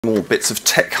More bits of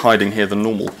tech hiding here than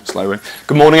normal. Slower.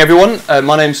 Good morning, everyone.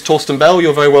 My name's Torsten Bell.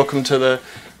 You're very welcome to the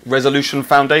Resolution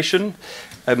Foundation.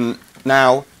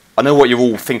 Now, I know what you're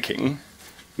all thinking.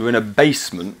 You're in a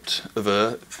basement of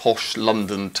a posh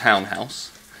London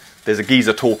townhouse. There's a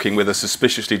geezer talking with a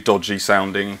suspiciously dodgy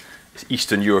sounding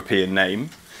Eastern European name.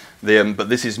 But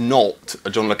this is not a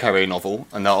John le Carré novel,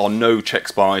 and there are no Czech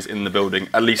spies in the building,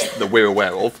 at least that we're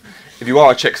aware of. If you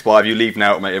are a Czech spy, if you leave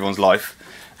now, it'll make everyone's life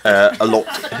a lot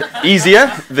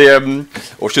easier,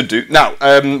 or should do. Now,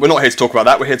 we're not here to talk about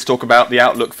that. We're here to talk about the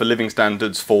outlook for living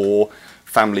standards for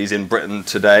families in Britain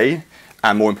today,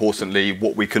 and more importantly,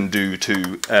 what we can do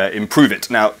to improve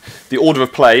it. Now, the order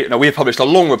of play. Now, we have published a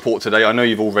long report today. I know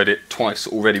you've all read it twice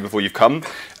already before you've come,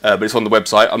 but it's on the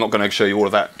website. I'm not going to show you all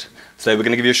of that today. We're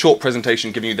going to give you a short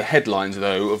presentation, giving you the headlines,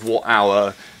 though, of what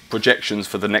our projections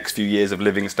for the next few years of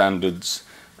living standards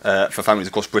for families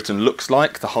across Britain looks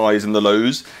like, the highs and the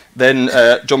lows. Then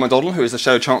John McDonnell, who is the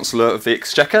Shadow Chancellor of the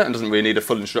Exchequer and doesn't really need a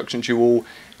full introduction to you all,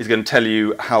 is going to tell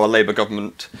you how a Labour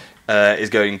government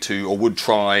is going to, or would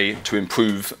try to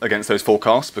improve against those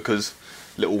forecasts, because,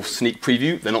 little sneak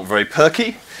preview, they're not very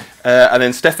perky. And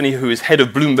then Stephanie, who is head of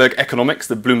Bloomberg Economics,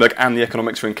 the Bloomberg and the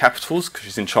economics are in capitals, because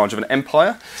she's in charge of an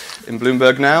empire in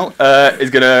Bloomberg now, is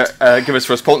going to give us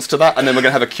a response to that. And then we're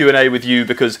going to have a Q&A with you,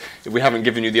 because if we haven't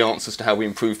given you the answers to how we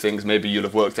improve things, maybe you'll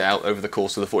have worked it out over the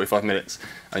course of the 45 minutes,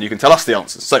 and you can tell us the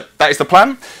answers. So that is the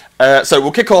plan. So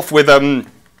we'll kick off with a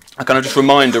kind of just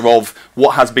reminder of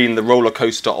what has been the roller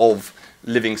coaster of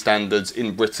living standards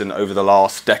in Britain over the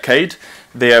last decade.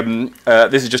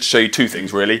 This is just to show you two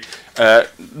things, really.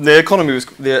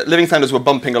 The living standards were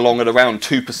bumping along at around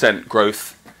 2%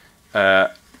 growth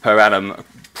per annum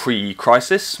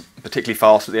pre-crisis, particularly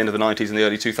fast at the end of the 90s and the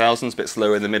early 2000s, a bit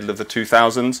slower in the middle of the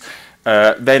 2000s.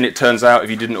 Then it turns out, if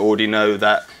you didn't already know,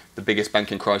 that the biggest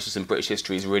banking crisis in British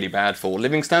history is really bad for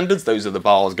living standards. Those are the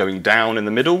bars going down in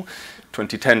the middle.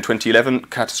 2010, 2011,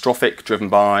 catastrophic, driven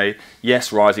by,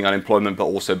 yes, rising unemployment, but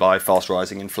also by fast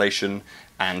rising inflation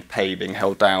and pay being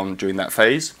held down during that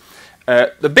phase.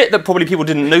 The bit that probably people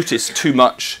didn't notice too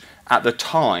much at the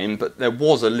time, but there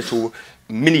was a little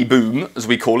mini boom, as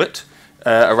we call it,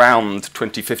 around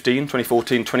 2015,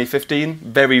 2014, 2015.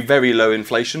 Very, very low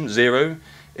inflation, zero,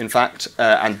 in fact,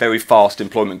 and very fast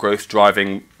employment growth,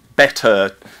 driving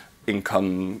better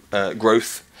income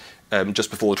growth just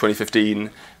before the 2015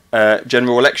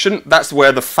 general election. That's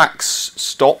where the facts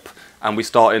stop and we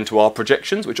start into our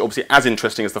projections, which are obviously as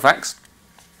interesting as the facts.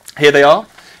 Here they are.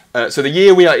 So the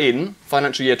year we are in,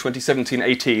 financial year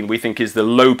 2017-18, we think is the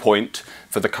low point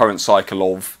for the current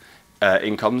cycle of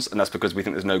incomes, and that's because we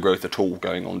think there's no growth at all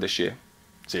going on this year.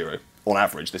 Zero. On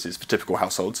average, this is for typical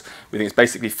households. We think it's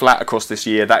basically flat across this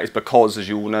year. That is because, as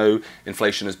you all know,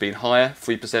 inflation has been higher,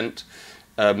 3%.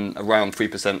 Around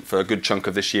 3% for a good chunk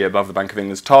of this year, above the Bank of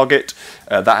England's target.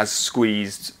 That has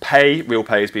squeezed pay. Real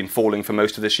pay has been falling for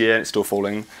most of this year. It's still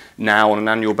falling now on an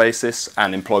annual basis,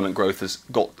 and employment growth has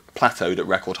got plateaued at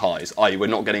record highs, i.e. we're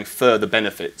not getting further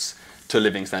benefits to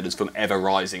living standards from ever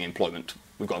rising employment.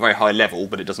 We've got a very high level,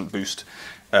 but it doesn't boost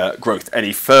growth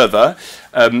any further.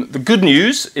 The good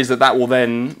news is that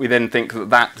we then think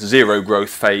that zero growth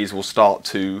phase will start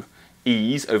to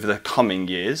ease over the coming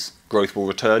years. Growth will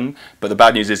return, but the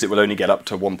bad news is it will only get up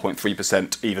to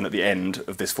 1.3% even at the end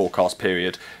of this forecast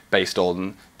period, based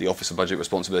on the Office of Budget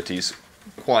Responsibility's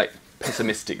quite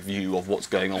pessimistic view of what's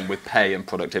going on with pay and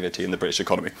productivity in the British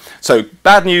economy. So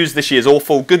bad news, this year's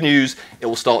awful. Good news, it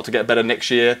will start to get better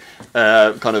next year.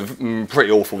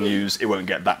 Pretty awful news, it won't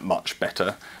get that much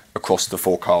better across the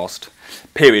forecast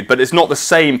period. But it's not the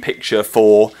same picture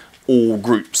for all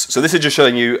groups. So this is just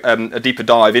showing you a deeper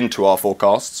dive into our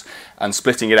forecasts and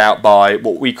splitting it out by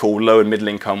what we call low and middle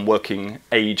income working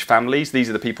age families. These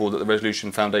are the people that the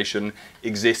Resolution Foundation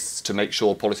exists to make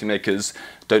sure policymakers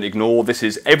don't ignore. This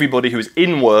is everybody who is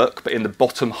in work but in the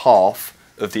bottom half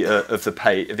of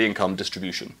the income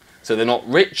distribution. So they're not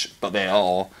rich, but they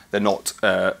are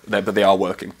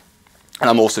working. And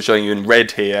I'm also showing you in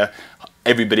red here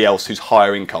everybody else who's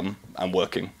higher income and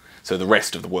working. So the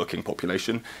rest of the working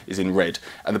population is in red.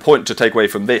 And the point to take away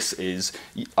from this is,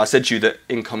 I said to you that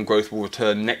income growth will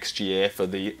return next year for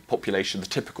the population, the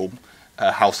typical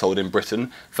household in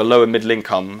Britain. For lower middle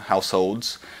income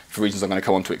households, for reasons I'm going to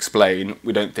come on to explain,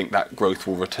 we don't think that growth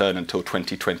will return until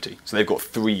 2020. So they've got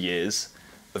 3 years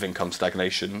of income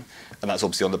stagnation, and that's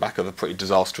obviously on the back of a pretty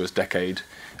disastrous decade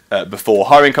before.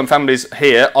 Higher income families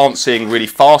here aren't seeing really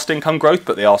fast income growth,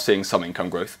 but they are seeing some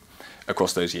income growth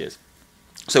across those years.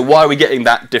 So why are we getting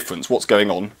that difference? What's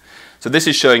going on? So this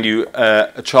is showing you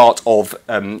a chart of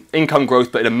income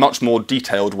growth, but in a much more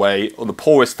detailed way. On the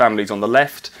poorest families on the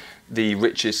left, the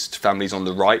richest families on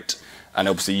the right. And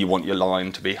obviously you want your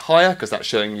line to be higher because that's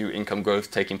showing you income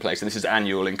growth taking place. And this is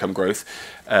annual income growth.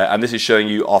 And this is showing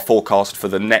you our forecast for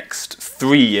the next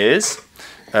 3 years.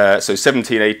 So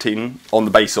 17, 18 on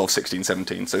the base of 16,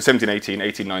 17. So 17, 18,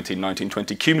 18, 19, 19,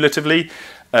 20 cumulatively.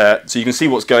 So you can see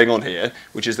what's going on here,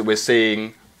 which is that we're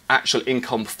seeing actual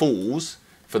income falls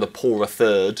for the poorer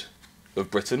third of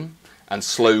Britain and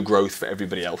slow growth for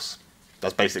everybody else.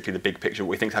 That's basically the big picture of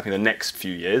what we think is happening in the next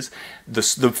few years. The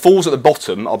falls at the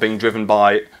bottom are being driven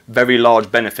by very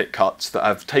large benefit cuts that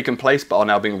have taken place but are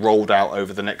now being rolled out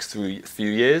over the next few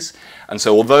years. And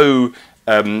so although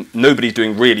nobody's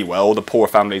doing really well, the poorer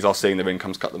families are seeing their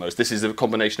incomes cut the most. This is a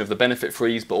combination of the benefit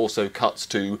freeze but also cuts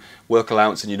to work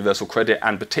allowance and universal credit,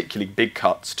 and particularly big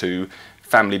cuts to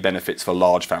family benefits for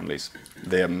large families.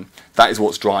 That is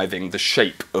what's driving the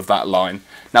shape of that line.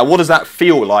 Now, what does that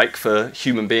feel like for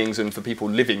human beings and for people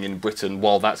living in Britain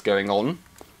while that's going on?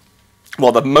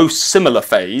 Well, the most similar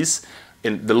phase,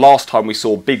 in the last time we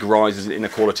saw big rises in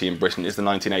inequality in Britain, is the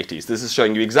 1980s. This is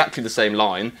showing you exactly the same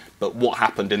line, but what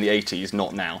happened in the 80s,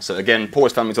 not now. So again,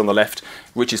 poorest families on the left,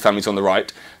 richest families on the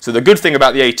right. So the good thing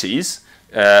about the 80s,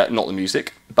 not the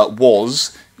music, but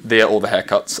was all the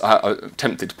haircuts. I'm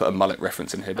tempted to put a mullet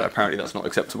reference in here, but apparently that's not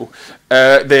acceptable.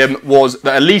 Was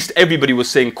that at least everybody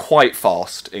was seeing quite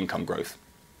fast income growth.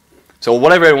 So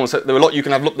whatever everyone said, there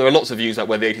are lots of views about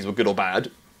whether the 80s were good or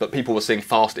bad, but people were seeing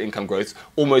fast income growth,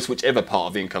 almost whichever part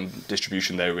of the income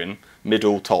distribution they were in,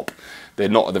 middle, top. They're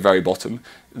not at the very bottom.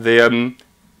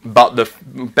 But the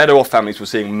better off families were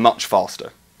seeing much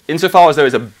faster. Insofar as there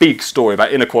is a big story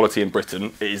about inequality in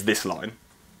Britain, it is this line.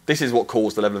 This is what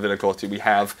caused the level of inequality we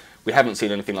have. We haven't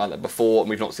seen anything like that before, and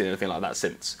we've not seen anything like that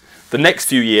since. The next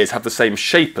few years have the same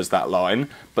shape as that line,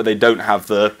 but they don't have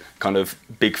the kind of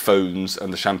big phones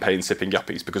and the champagne sipping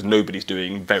yuppies because nobody's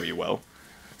doing very well.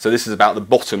 So this is about the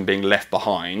bottom being left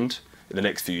behind in the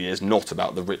next few years, not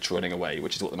about the rich running away,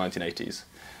 which is what the 1980s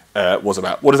was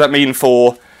about. What does that mean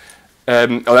for...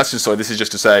 this is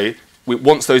just to say,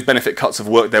 once those benefit cuts have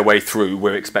worked their way through,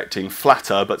 we're expecting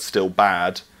flatter but still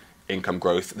bad income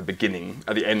growth at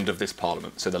the end of this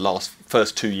parliament, so the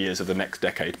first 2 years of the next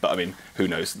decade. But I mean, who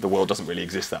knows? The world doesn't really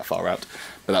exist that far out,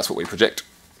 but that's what we project.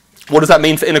 What does that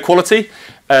mean for inequality?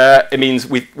 It means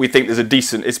we think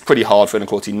it's pretty hard for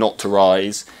inequality not to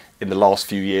rise in the last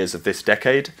few years of this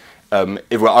decade.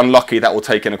 If we're unlucky, that will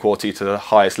take inequality to the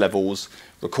highest levels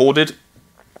recorded.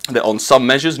 They're on some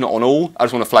measures, not on all. I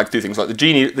just want to flag two things. Like the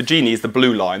Gini is the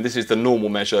blue line. This is the normal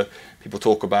measure people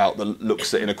talk about that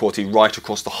looks at inequality right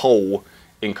across the whole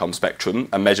income spectrum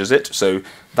and measures it. So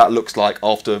that looks like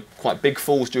after quite big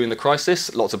falls during the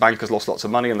crisis, lots of bankers lost lots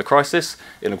of money in the crisis,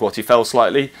 inequality fell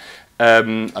slightly. I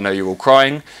know you're all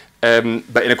crying.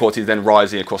 But inequality is then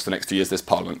rising across the next 2 years of this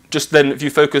parliament. Just then, if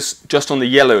you focus just on the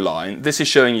yellow line, this is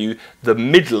showing you the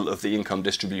middle of the income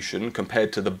distribution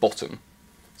compared to the bottom.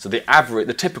 So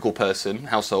the typical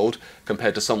household,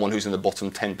 compared to someone who's in the bottom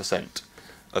 10%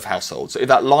 of households. So if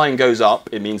that line goes up,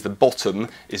 it means the bottom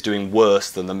is doing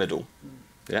worse than the middle.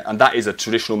 Yeah? And that is a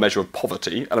traditional measure of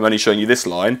poverty. And I'm only showing you this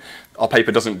line. Our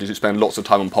paper doesn't spend lots of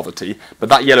time on poverty, but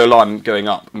that yellow line going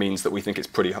up means that we think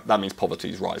that means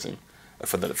poverty is rising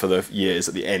for the years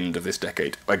at the end of this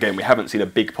decade. Again, we haven't seen a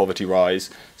big poverty rise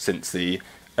since the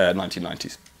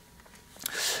 1990s.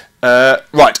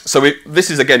 Right, so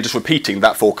this is again just repeating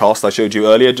that forecast I showed you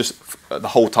earlier, just the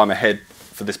whole time ahead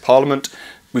for this parliament.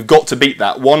 We've got to beat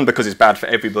that, one, because it's bad for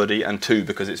everybody, and two,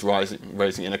 because it's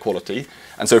raising inequality.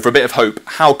 And so for a bit of hope,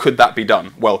 how could that be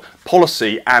done? Well,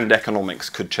 policy and economics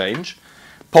could change.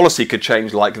 Policy could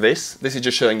change like this. This is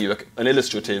just showing you an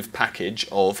illustrative package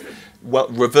of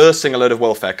reversing a load of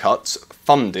welfare cuts,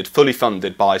 fully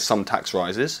funded by some tax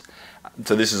rises.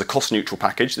 So this is a cost-neutral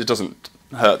package. This doesn't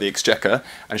hurt the exchequer,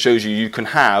 and shows you can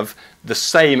have the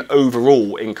same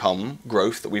overall income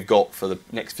growth that we've got for the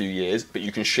next few years, but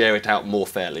you can share it out more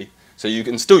fairly. So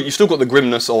you've still got the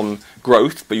grimness on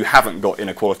growth, but you haven't got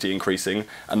inequality increasing,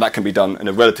 and that can be done in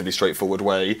a relatively straightforward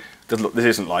way. This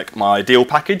isn't like my ideal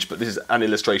package, but this is an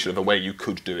illustration of a way you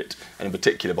could do it, and in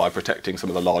particular by protecting some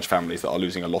of the large families that are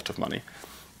losing a lot of money.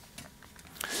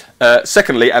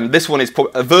 Secondly, and this one is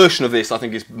a version of this I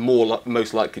think is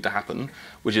most likely to happen,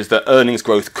 which is that earnings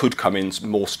growth could come in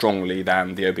more strongly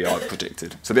than the OBR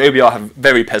predicted. So the OBR have a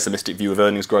very pessimistic view of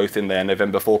earnings growth in their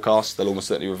November forecast. They'll almost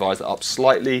certainly revise that up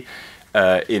slightly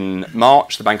in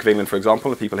March. The Bank of England, for example,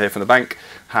 the people here from the bank,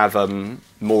 have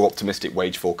more optimistic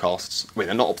wage forecasts. Well,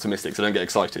 they're not optimistic, so don't get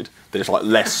excited. They're just like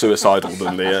less suicidal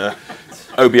than the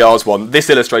OBR's one.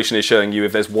 This illustration is showing you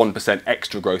if there's 1%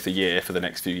 extra growth a year for the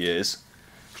next few years,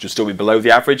 which would still be below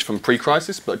the average from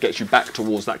pre-crisis, but gets you back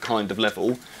towards that kind of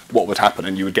level, what would happen?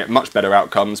 And you would get much better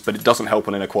outcomes, but it doesn't help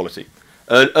on inequality.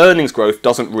 Earnings growth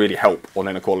doesn't really help on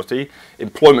inequality.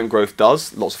 Employment growth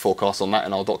does. Lots of forecasts on that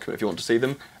in our document if you want to see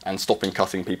them. And stopping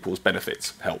cutting people's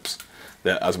benefits helps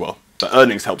there as well. But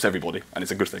earnings helps everybody, and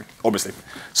it's a good thing, obviously.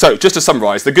 So just to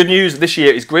summarise, the good news this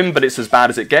year is grim, but it's as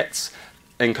bad as it gets.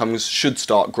 Incomes should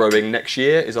start growing next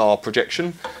year is our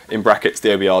projection. In brackets, the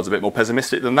OBR is a bit more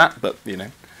pessimistic than that, but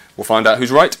we'll find out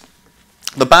who's right.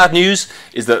 The bad news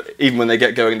is that even when they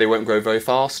get going, they won't grow very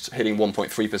fast, hitting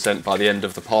 1.3% by the end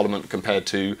of the Parliament compared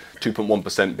to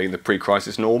 2.1% being the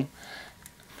pre-crisis norm.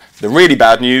 The really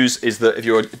bad news is that if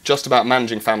you're just about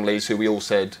managing families who we all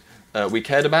said we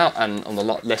cared about, and on the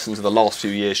lessons of the last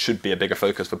few years should be a bigger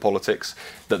focus for politics,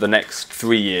 that the next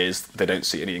 3 years they don't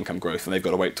see any income growth and they've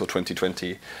got to wait till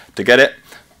 2020 to get it.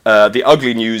 The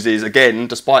ugly news is, again,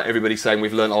 despite everybody saying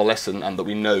we've learned our lesson and that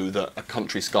we know that a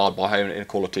country scarred by high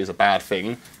inequality is a bad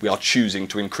thing, we are choosing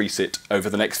to increase it over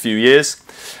the next few years.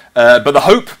 But the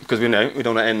hope, because we don't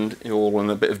want to end all on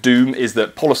a bit of doom, is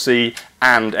that policy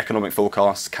and economic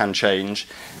forecasts can change,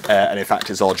 and in fact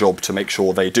it's our job to make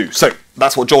sure they do. So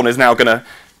that's what John is now going to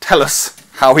tell us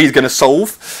how he's going to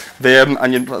solve them,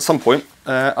 and at some point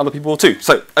other people will too.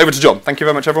 So over to John. Thank you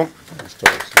very much, everyone.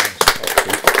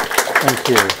 Thank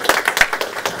you.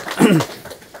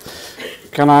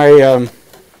 Can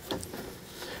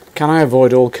I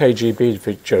avoid all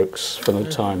KGB jokes for the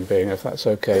time being, if that's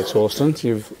okay, Torsten?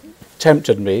 You've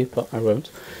tempted me, but I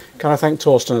won't. Can I thank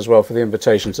Torsten as well for the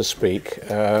invitation to speak,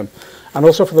 and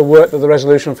also for the work that the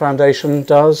Resolution Foundation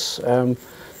does,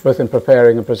 both in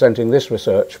preparing and presenting this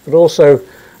research, but also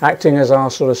acting as our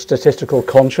sort of statistical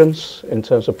conscience in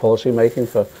terms of policy making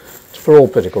for all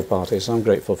political parties. I'm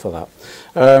grateful for that.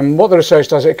 What the research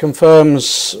does, it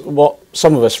confirms what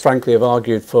some of us frankly have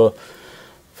argued for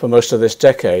most of this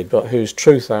decade, but whose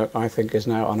truth I think is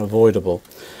now unavoidable.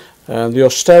 The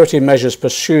austerity measures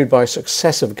pursued by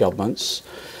successive governments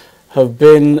have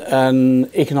been an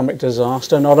economic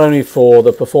disaster, not only for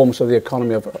the performance of the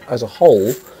economy as a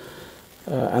whole,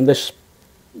 and this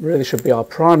really should be our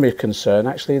primary concern,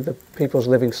 actually the people's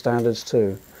living standards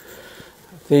too.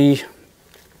 The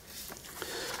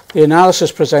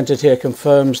analysis presented here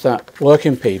confirms that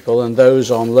working people, and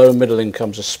those on low and middle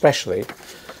incomes especially,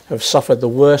 have suffered the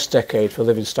worst decade for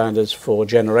living standards for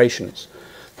generations,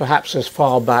 perhaps as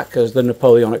far back as the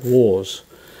Napoleonic Wars.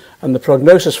 And the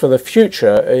prognosis for the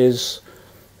future is,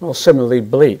 well, similarly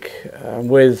bleak,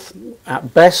 with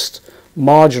at best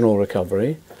marginal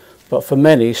recovery, but for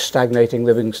many stagnating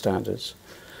living standards.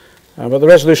 But the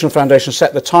Resolution Foundation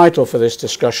set the title for this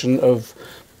discussion of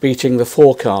beating the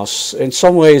forecasts. In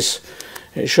some ways,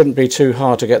 it shouldn't be too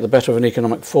hard to get the better of an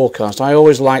economic forecast. I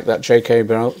always like that J.K.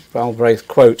 Galbraith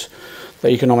quote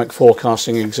that economic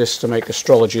forecasting exists to make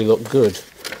astrology look good.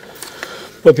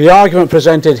 But the argument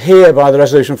presented here by the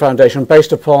Resolution Foundation,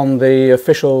 based upon the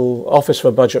official Office for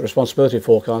Budget Responsibility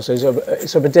forecast, is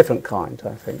of a different kind,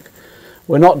 I think.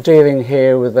 We're not dealing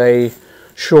here with a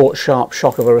short, sharp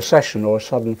shock of a recession or a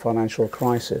sudden financial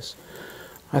crisis.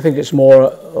 I think it's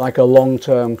more like a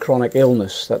long-term chronic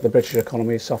illness that the British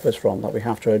economy suffers from that we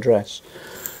have to address.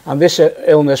 And this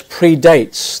illness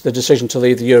predates the decision to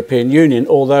leave the European Union,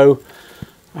 although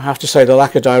I have to say the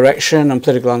lack of direction and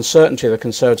political uncertainty the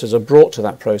Conservatives have brought to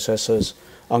that process has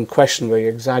unquestionably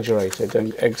exaggerated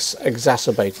and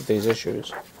exacerbated these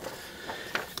issues.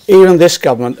 Even this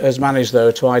government has managed,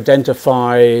 though, to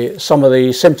identify some of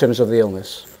the symptoms of the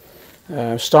illness,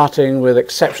 starting with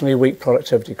exceptionally weak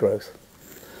productivity growth.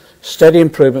 Steady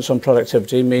improvements on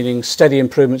productivity, meaning steady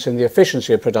improvements in the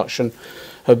efficiency of production,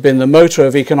 have been the motor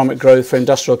of economic growth for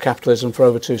industrial capitalism for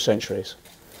over 2 centuries.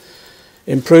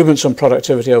 Improvements on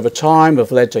productivity over time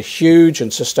have led to huge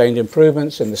and sustained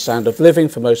improvements in the standard of living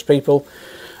for most people,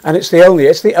 and it's the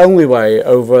only way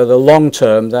over the long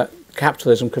term that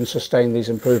capitalism can sustain these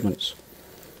improvements.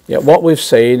 Yet what we've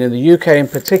seen in the UK in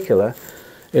particular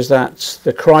is that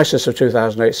the crisis of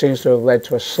 2008 seems to have led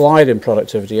to a slide in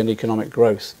productivity and economic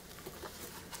growth.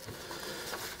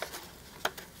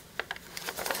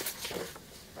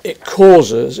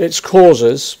 Its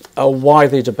causes are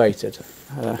widely debated.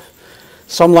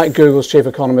 Some, like Google's chief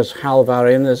economist Hal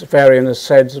Varian has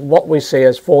said, what we see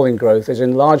as falling growth is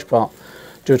in large part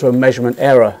due to a measurement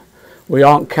error. We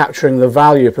aren't capturing the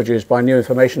value produced by new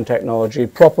information technology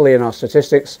properly in our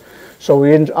statistics, so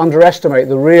we underestimate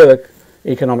the real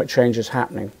economic changes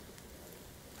happening.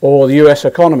 Or the US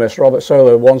economist Robert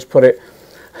Solow once put it,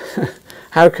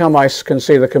 how come I can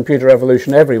see the computer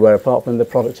revolution everywhere apart from the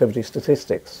productivity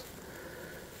statistics?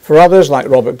 For others, like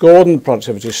Robert Gordon, the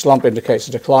productivity slump indicates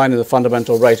a decline in the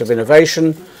fundamental rate of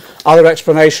innovation. Other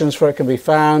explanations for it can be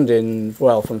found in,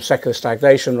 well, from secular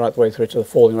stagnation right the way through to the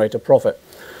falling rate of profit.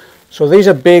 So these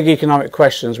are big economic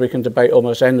questions we can debate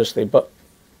almost endlessly, but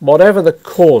whatever the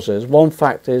causes, one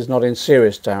fact is not in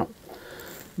serious doubt.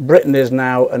 Britain is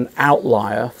now an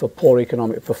outlier for poor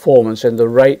economic performance in the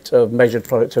rate of measured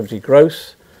productivity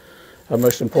growth, and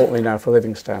most importantly now for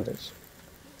living standards.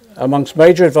 Amongst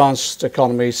major advanced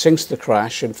economies since the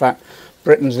crash, in fact,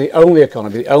 Britain's the only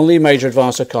economy, the only major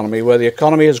advanced economy where the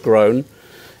economy has grown,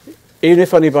 even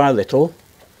if only by a little,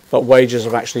 but wages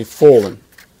have actually fallen.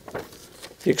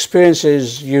 The experience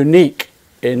is unique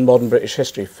in modern British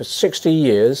history. For 60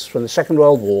 years, from the Second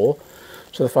World War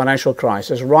to the financial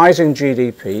crisis, rising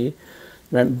GDP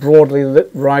meant broadly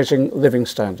rising living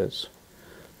standards.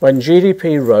 When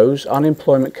GDP rose,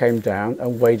 unemployment came down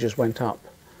and wages went up.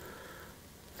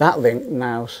 That link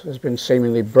now has been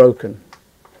seemingly broken.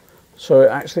 So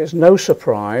actually it's no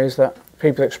surprise that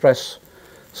people express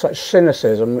such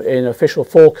cynicism in official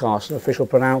forecasts and official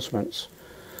pronouncements.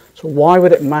 So why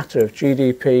would it matter if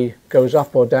GDP goes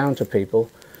up or down to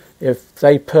people if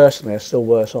they personally are still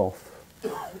worse off?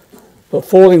 But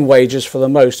falling wages for the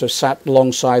most have sat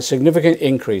alongside significant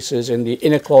increases in the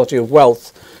inequality of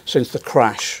wealth since the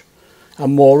crash.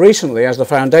 And more recently, as the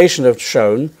foundation have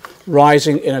shown,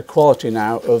 rising inequality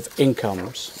now of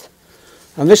incomes.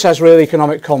 And this has real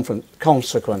economic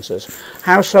consequences.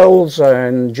 Households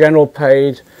in general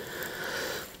paid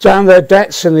down their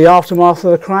debts in the aftermath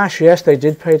of the crash. Yes, they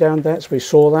did pay down debts, we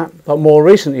saw that. But more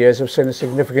recent years have seen a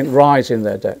significant rise in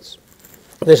their debts.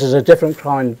 This is a different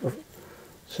kind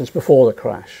since before the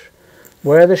crash.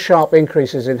 Where the sharp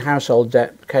increases in household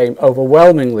debt came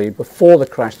overwhelmingly before the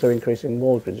crash through increasing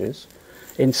mortgages,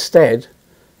 instead,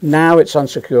 now it's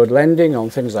unsecured lending on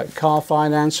things like car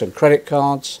finance and credit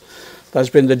cards that's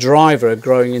been the driver of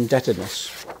growing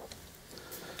indebtedness.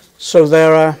 So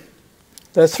there are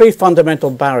three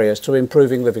fundamental barriers to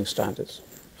improving living standards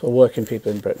for working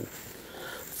people in Britain.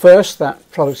 First,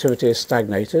 that productivity is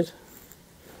stagnated.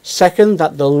 Second,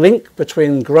 that the link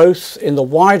between growth in the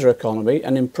wider economy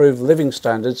and improved living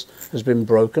standards has been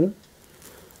broken.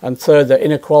 And third, that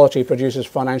inequality produces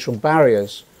financial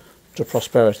barriers to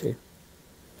prosperity.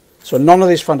 So none of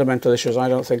these fundamental issues, I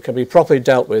don't think, can be properly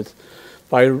dealt with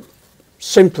by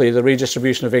simply the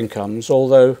redistribution of incomes,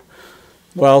 although,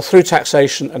 well, through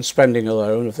taxation and spending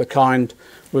alone of the kind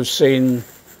we've seen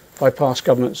by past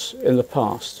governments in the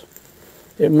past.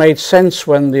 It made sense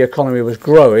when the economy was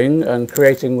growing and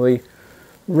creating the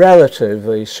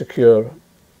relatively secure,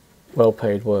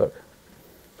 well-paid work.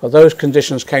 But those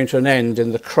conditions came to an end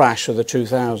in the crash of the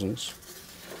 2000s.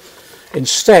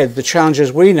 Instead, the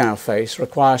challenges we now face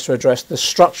require us to address the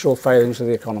structural failings of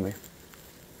the economy.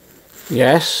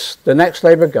 Yes, the next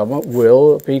Labour government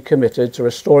will be committed to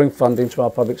restoring funding to our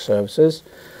public services,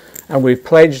 and we've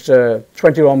pledged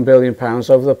 £21 billion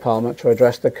over the Parliament to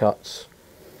address the cuts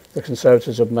the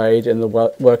Conservatives have made in the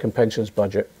work and pensions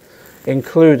budget,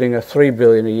 including a £3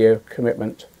 billion a year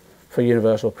commitment for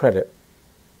universal credit.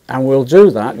 And we'll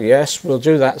do that, yes, we'll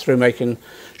do that through making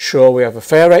sure we have a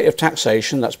fair rate of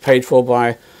taxation that's paid for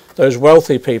by those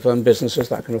wealthy people and businesses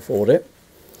that can afford it.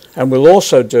 And we'll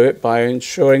also do it by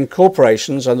ensuring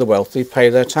corporations and the wealthy pay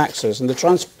their taxes. And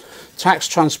the Tax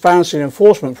Transparency and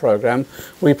Enforcement Programme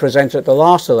we presented at the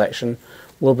last election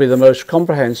will be the most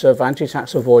comprehensive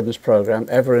anti-tax avoidance programme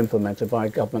ever implemented by a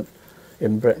government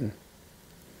in Britain.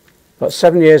 But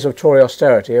 7 years of Tory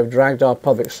austerity have dragged our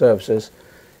public services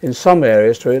in some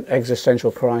areas to an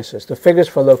existential crisis. The figures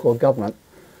for local government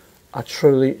are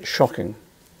truly shocking.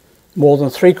 More than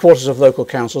 3/4 of local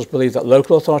councils believe that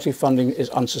local authority funding is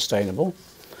unsustainable.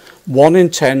 1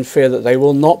 in 10 fear that they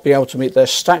will not be able to meet their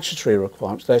statutory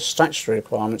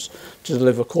requirements to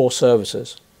deliver core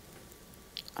services.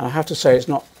 And I have to say it's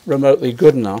not remotely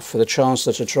good enough for the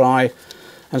Chancellor to try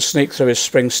and sneak through his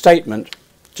spring statement,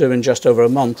 due in just over a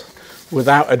month,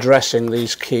 without addressing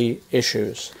these key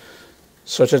issues.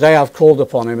 So today I've called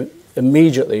upon him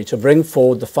immediately to bring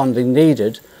forward the funding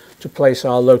needed to place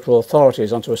our local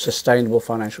authorities onto a sustainable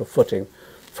financial footing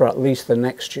for at least the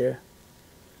next year.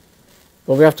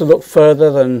 But we have to look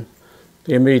further than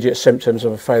the immediate symptoms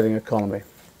of a failing economy.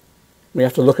 We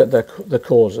have to look at the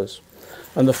causes.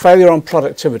 And the failure on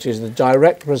productivity is the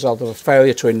direct result of a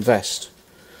failure to invest.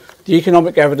 The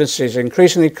economic evidence is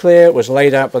increasingly clear. It was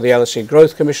laid out by the LSE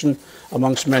Growth Commission,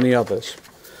 amongst many others.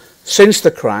 Since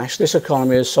the crash, this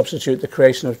economy has substituted the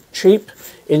creation of cheap,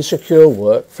 insecure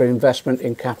work for investment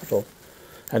in capital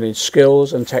and in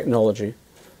skills and technology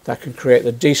that can create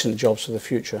the decent jobs for the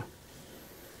future.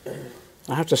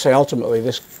 I have to say, ultimately,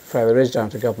 this failure is down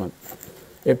to government.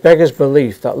 it beggars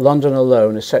belief that London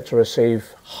alone is set to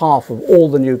receive half of all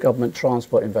the new government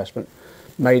transport investment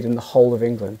made in the whole of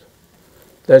England.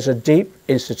 There's a deep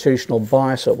institutional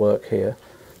bias at work here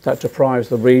that deprives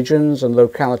the regions and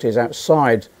localities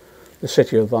outside the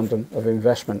City of London of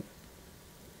investment.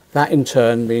 That in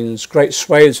turn means great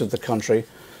swathes of the country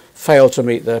fail to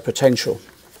meet their potential.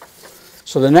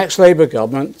 So the next Labour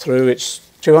government, through its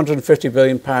 £250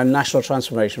 billion National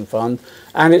Transformation Fund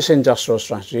and its industrial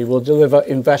strategy, will deliver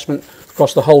investment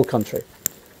across the whole country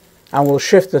and will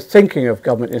shift the thinking of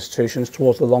government institutions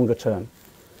towards the longer term.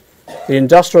 The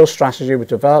industrial strategy we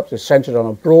developed is centred on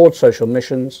a broad social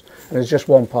missions and is just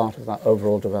one part of that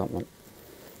overall development.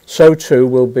 So too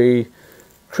will be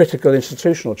critical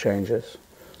institutional changes,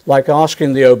 like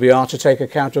asking the OBR to take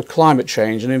account of climate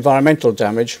change and environmental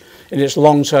damage in its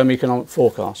long-term economic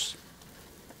forecasts.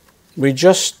 We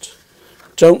just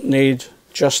don't need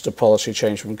just a policy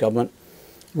change from government.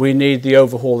 We need the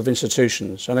overhaul of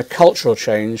institutions and a cultural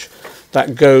change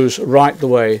that goes right the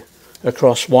way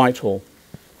across Whitehall.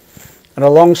 And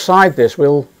alongside this,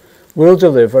 we'll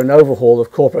deliver an overhaul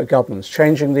of corporate governance,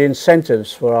 changing the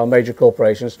incentives for our major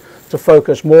corporations to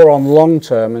focus more on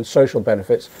long-term and social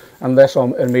benefits and less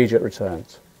on immediate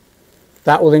returns.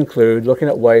 That will include looking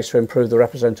at ways to improve the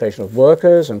representation of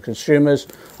workers and consumers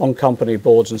on company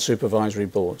boards and supervisory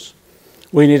boards.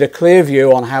 We need a clear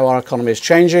view on how our economy is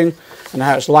changing and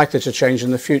how it's likely to change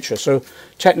in the future. So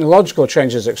technological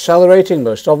change is accelerating,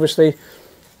 most obviously,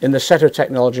 in the set of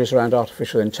technologies around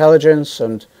artificial intelligence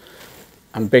and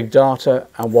big data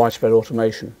and widespread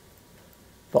automation.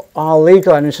 But our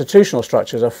legal and institutional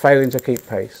structures are failing to keep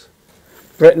pace.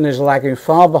 Britain is lagging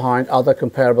far behind other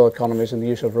comparable economies in the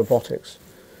use of robotics.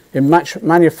 In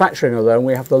manufacturing alone,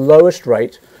 we have the lowest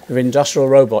rate of industrial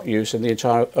robot use in the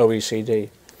entire OECD.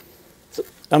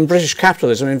 And British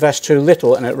capitalism invests too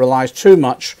little and it relies too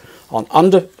much on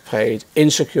underpaid,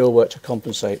 insecure work to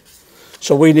compensate.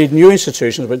 So we need new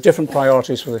institutions with different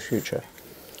priorities for the future.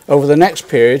 Over the next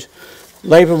period,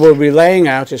 Labour will be laying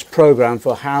out its programme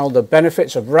for how the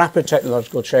benefits of rapid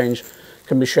technological change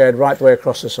can be shared right the way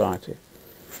across society.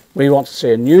 We want to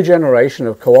see a new generation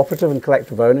of cooperative and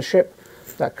collective ownership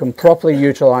that can properly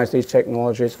utilise these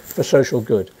technologies for social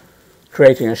good,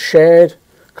 creating a shared,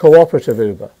 cooperative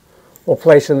Uber, or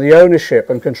placing the ownership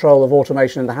and control of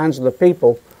automation in the hands of the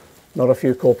people, not a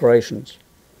few corporations.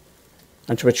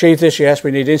 And to achieve this, yes,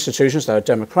 we need institutions that are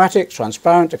democratic,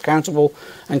 transparent, accountable,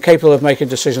 and capable of making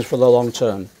decisions for the long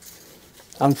term.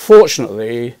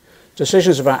 Unfortunately,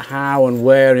 decisions about how and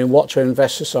where and in what to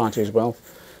invest society's wealth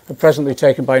are presently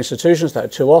taken by institutions that are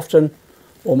too often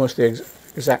almost the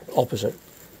exact opposite.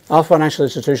 Our financial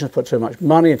institutions put too much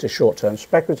money into short-term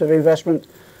speculative investment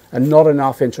and not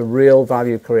enough into real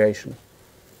value creation.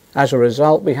 As a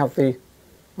result, we have the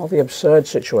absurd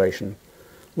situation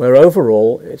where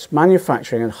overall it's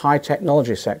manufacturing and high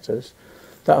technology sectors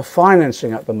that are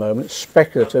financing at the moment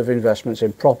speculative investments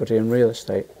in property and real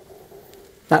estate.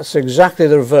 That's exactly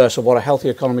the reverse of what a healthy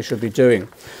economy should be doing.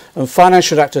 And finance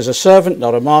should act as a servant,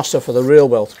 not a master, for the real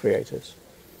wealth creators.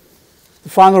 The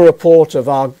final report of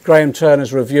our Graham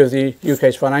Turner's review of the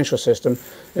UK's financial system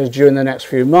is due in the next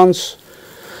few months,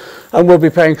 and we'll be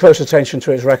paying close attention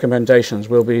to its recommendations.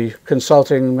 We'll be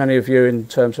consulting many of you in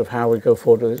terms of how we go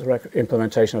forward with its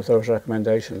implementation of those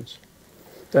recommendations.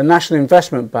 The National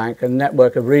Investment Bank and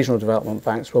network of regional development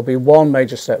banks will be one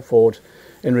major step forward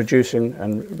in reducing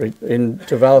and in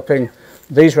developing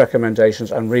these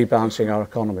recommendations and rebalancing our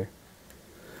economy.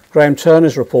 Graham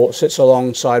Turner's report sits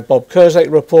alongside Bob Kerslake's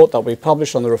report that we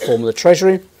published on the reform of the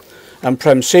Treasury and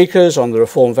Prem Seeker's on the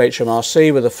reform of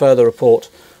HMRC, with a further report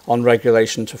on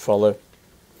regulation to follow.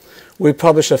 We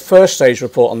published a first stage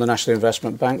report on the National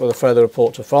Investment Bank with a further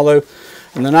report to follow,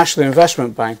 and the National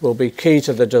Investment Bank will be key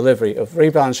to the delivery of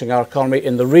rebalancing our economy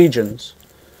in the regions.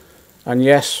 And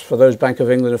yes, for those Bank of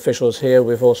England officials here,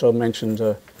 we've also mentioned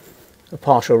a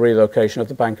partial relocation of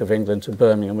the Bank of England to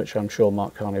Birmingham, which I'm sure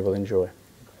Mark Carney will enjoy.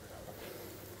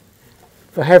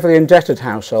 For heavily indebted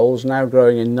households, now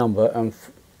growing in number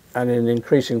and in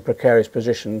increasing precarious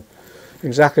position,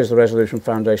 exactly as the Resolution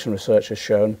Foundation research has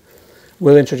shown,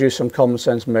 we'll introduce some common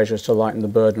sense measures to lighten the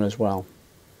burden as well.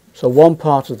 So one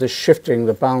part of this shifting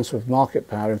the balance of market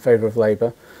power in favour of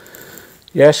Labour,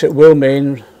 yes, it will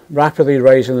mean rapidly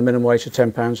raising the minimum wage to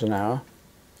 £10 an hour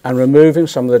and removing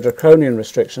some of the draconian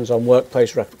restrictions on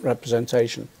workplace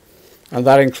representation. And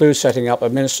that includes setting up a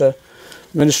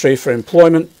Ministry for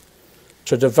Employment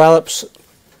to develop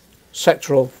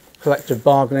sectoral collective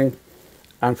bargaining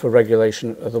and for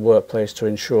regulation of the workplace to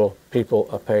ensure people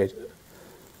are paid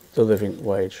the living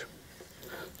wage.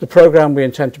 The programme we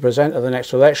intend to present at the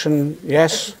next election,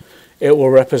 yes, It will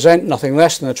represent nothing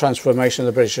less than the transformation of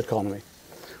the British economy.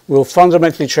 We'll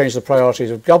fundamentally change the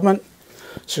priorities of government.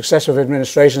 Successive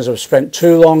administrations have spent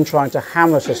too long trying to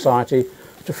hammer society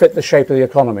to fit the shape of the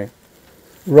economy,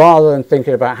 rather than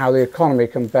thinking about how the economy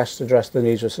can best address the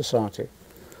needs of society.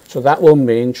 So that will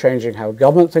mean changing how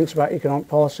government thinks about economic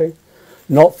policy,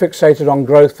 not fixated on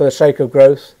growth for the sake of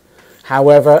growth,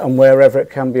 however and wherever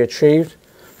it can be achieved,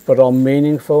 but on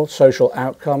meaningful social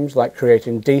outcomes like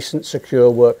creating decent, secure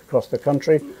work across the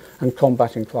country and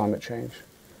combating climate change.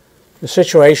 The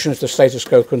situation, as the status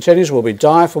quo continues, will be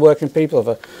dire for working people, of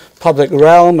a public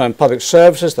realm and public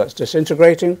services that's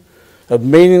disintegrating, of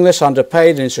meaningless,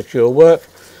 underpaid and insecure work,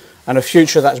 and a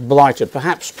future that's blighted,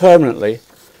 perhaps permanently,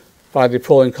 by the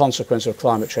appalling consequence of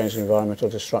climate change and environmental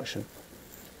destruction.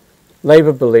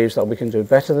 Labour believes that we can do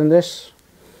better than this.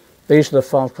 These are the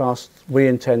forecasts we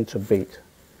intend to beat.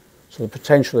 So the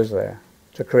potential is there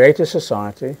to create a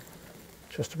society,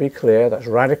 just to be clear, that's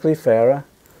radically fairer,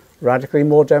 radically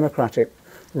more democratic,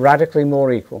 radically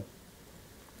more equal,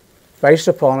 based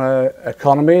upon an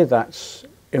economy that's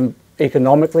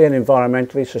economically and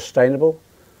environmentally sustainable,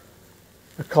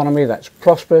 economy that's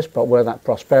prosperous, but where that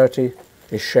prosperity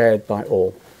is shared by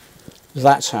all.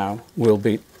 That's how we'll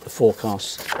beat the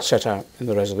forecasts set out in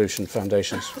the Resolution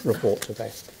Foundation's report today.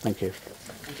 Thank you.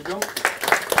 Thank you, John.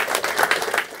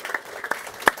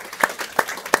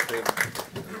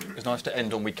 It's nice to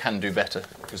end on "we can do better,"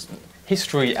 because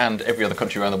history and every other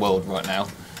country around the world right now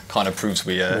kind of proves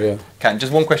we can.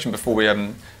 Just one question before we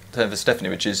turn to Stephanie,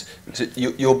 which is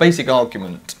your basic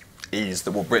argument is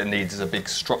that what Britain needs is a big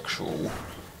structural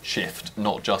shift,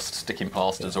 not just sticking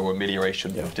plasters or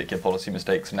amelioration of particular policy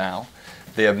mistakes now.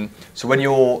 So when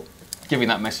you're giving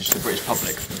that message to the British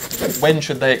public, when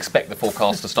should they expect the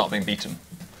forecast to start being beaten?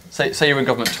 Say you're in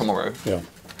government tomorrow.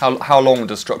 How long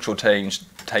does structural change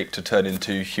take to turn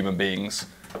into human beings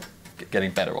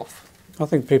getting better off? I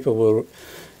think people will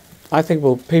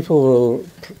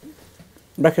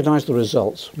recognise the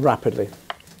results rapidly.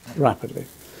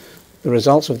 The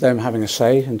results of them having a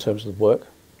say in terms of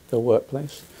their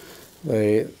workplace.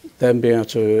 Them being able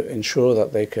to ensure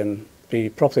that they can be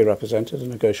properly represented and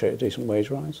negotiate a decent wage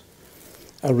rise.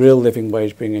 A real living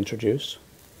wage being introduced.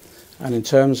 And in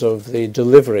terms of the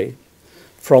delivery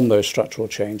from those structural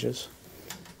changes,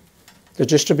 the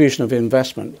distribution of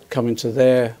investment coming to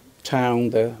their town,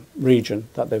 their region,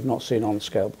 that they've not seen on the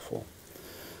scale before.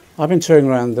 I've been touring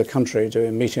around the country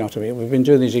doing meeting after meeting. We've been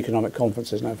doing these economic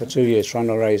conferences now for 2 years, trying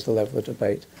to raise the level of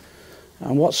debate.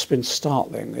 And what's been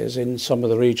startling is in some of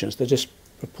the regions, the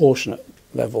disproportionate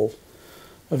level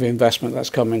of investment that's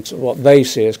come into what they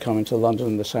see as coming to London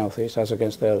and the South East as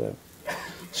against their level.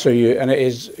 And it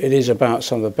is about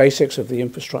some of the basics of the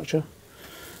infrastructure,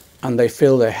 and they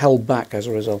feel they're held back as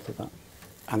a result of that.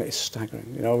 And it's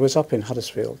staggering. You know, I was up in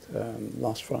Huddersfield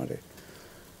last Friday,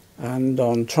 and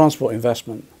on transport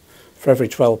investment, for every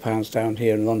 £12 down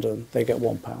here in London, they get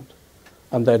 £1,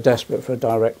 and they're desperate for a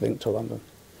direct link to London.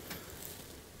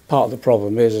 Part of the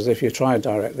problem is if you try a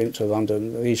direct link to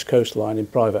London, the East Coast line in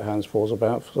private hands falls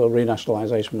about, so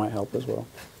renationalisation might help as well.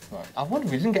 Right. I wonder,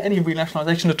 we didn't get any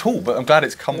renationalisation at all, but I'm glad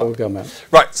it's come up. Out.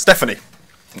 Right, Stephanie,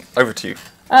 over to you.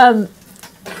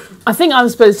 I think I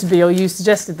was supposed to be, or you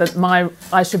suggested that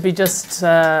I should be just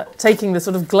taking the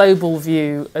sort of global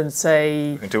view and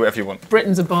say, you can do whatever you want.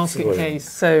 Britain's a basket case,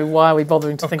 so why are we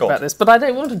bothering to think about this? But I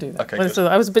don't want to do that. Okay, so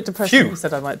I was a bit depressed when you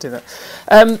said I might do that.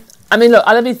 I mean, look,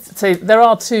 let me say there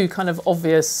are two kind of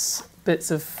obvious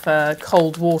bits of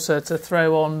cold water to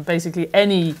throw on basically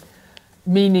any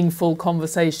meaningful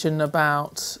conversation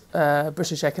about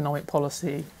British economic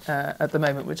policy at the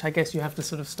moment, which I guess you have to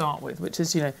sort of start with, which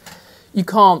is, you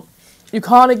can't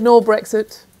ignore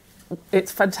Brexit.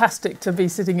 It's fantastic to be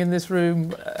sitting in this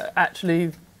room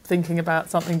actually thinking about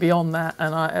something beyond that,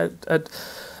 and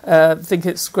I think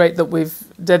it's great that we've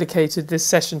dedicated this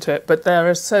session to it. But there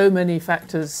are so many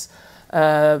factors.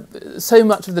 So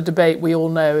much of the debate we all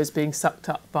know is being sucked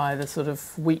up by the sort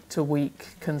of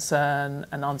week-to-week concern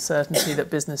and uncertainty that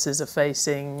businesses are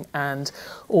facing, and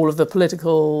all of the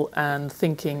political and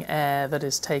thinking air that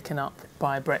is taken up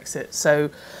by Brexit. So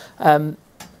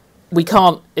we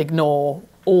can't ignore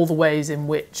all the ways in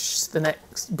which the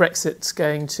next Brexit's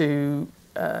going to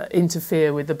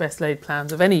interfere with the best laid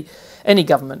plans of any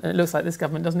government. And it looks like this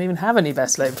government doesn't even have any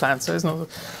best laid plans, so it's not...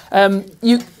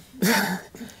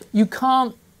 You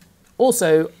can't,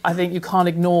 also, I think you can't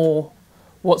ignore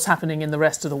what's happening in the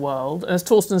rest of the world. And as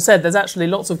Torsten said, there's actually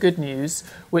lots of good news,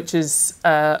 which is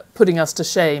putting us to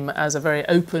shame as a very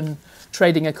open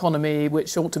trading economy,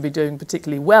 which ought to be doing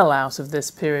particularly well out of this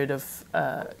period of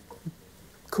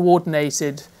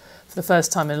coordinated for the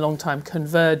first time in a long time,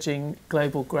 converging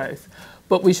global growth.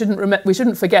 But we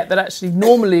shouldn't forget that actually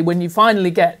normally when you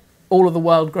finally get all of the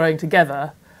world growing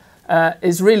together,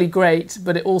 is really great,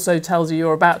 but it also tells you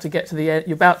you're about to get to the end,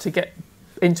 you're about to get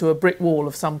into a brick wall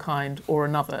of some kind or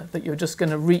another, that you're just going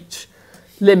to reach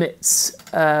limits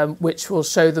which will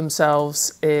show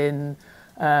themselves in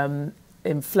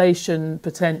inflation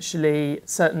potentially,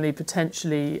 certainly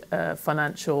potentially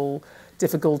financial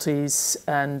difficulties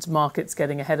and markets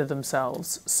getting ahead of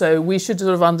themselves. So we should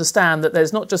sort of understand that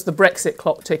there's not just the Brexit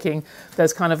clock ticking,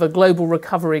 there's kind of a global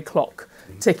recovery clock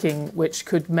ticking, which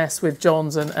could mess with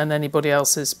John's and anybody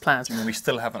else's plans. Do you mean we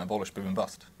still haven't abolished boom and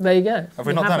bust? There you go. Have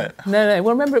we not done it? No.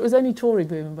 Well, remember, it was only Tory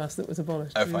boom and bust that was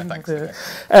abolished. Oh, fine, thanks. Okay.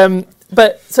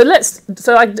 But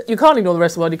you can't ignore the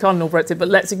rest of the world, you can't ignore Brexit, but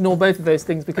let's ignore both of those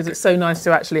things because it's so nice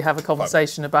to actually have a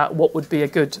conversation about what would be a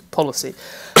good policy.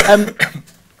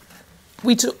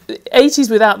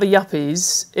 80s without the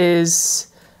yuppies is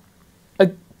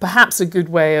perhaps a good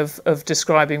way of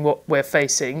describing what we're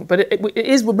facing, but it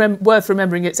is worth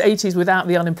remembering it's 80s without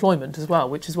the unemployment as well,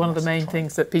 which is one of the main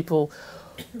things that people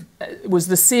was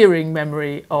the searing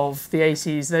memory of the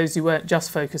 80s, those who weren't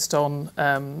just focused on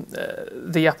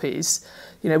the yuppies.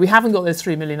 You know, we haven't got those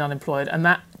 3 million unemployed, and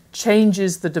that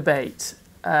changes the debate.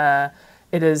 It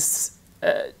is...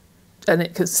 and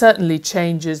it certainly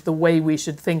changes the way we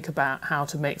should think about how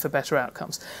to make for better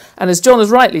outcomes. And as John has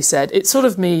rightly said, it sort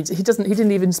of means, he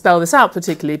didn't even spell this out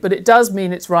particularly, but it does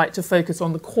mean it's right to focus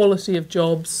on the quality of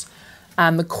jobs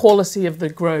and the quality of the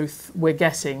growth we're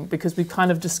getting, because we've kind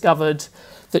of discovered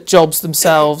that jobs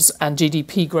themselves and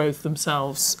GDP growth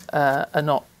themselves are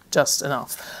not just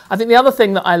enough. I think the other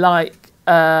thing that I like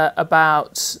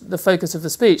about the focus of the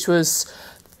speech was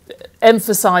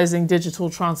emphasising digital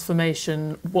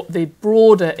transformation, what the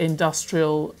broader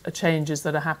industrial changes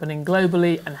that are happening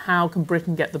globally, and how can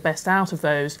Britain get the best out of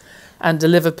those and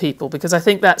deliver people. Because I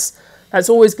think that's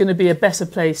always going to be a better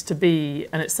place to be,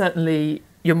 and it's certainly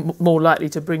you're more likely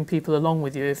to bring people along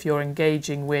with you if you're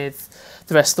engaging with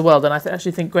the rest of the world. And I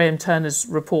actually think Graham Turner's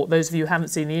report, those of you who haven't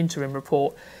seen the interim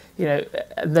report, you know,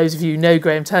 and those of you who know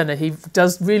Graham Turner, he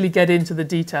does really get into the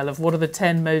detail of what are the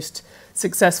 10 most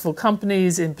successful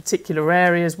companies in particular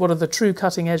areas, what are the true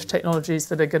cutting edge technologies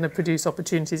that are going to produce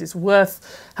opportunities. It's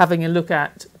worth having a look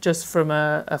at just from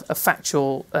a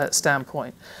factual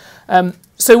standpoint.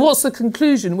 So what's the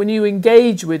conclusion when you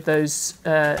engage with those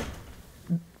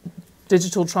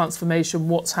digital transformation,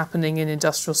 what's happening in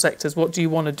industrial sectors, what do you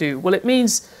want to do? Well, it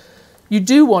means you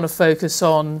do want to focus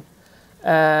on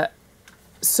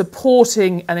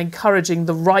supporting and encouraging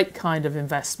the right kind of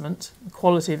investment,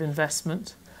 quality of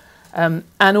investment,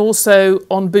 and also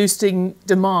on boosting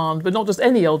demand, but not just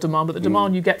any old demand, but the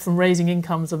demand you get from raising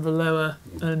incomes of the lower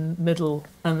and middle.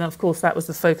 And of course, that was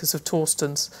the focus of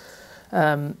Torsten's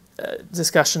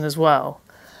discussion as well.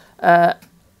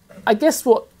 I guess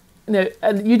what, you know,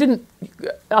 and you didn't,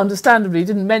 understandably,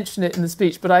 didn't mention it in the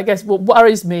speech, but I guess what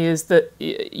worries me is that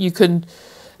you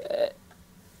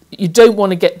don't want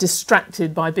to get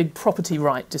distracted by big property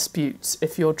right disputes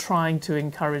if you're trying to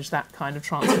encourage that kind of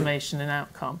transformation and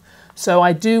outcome. So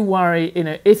I do worry, you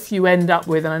know, if you end up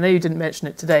with, and I know you didn't mention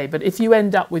it today, but if you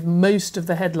end up with most of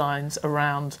the headlines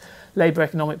around Labour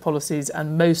economic policies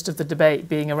and most of the debate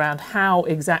being around how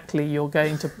exactly you're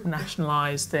going to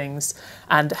nationalise things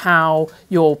and how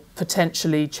you're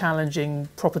potentially challenging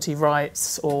property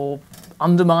rights or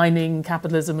undermining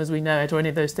capitalism as we know it or any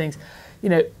of those things, you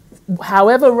know,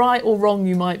 however right or wrong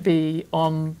you might be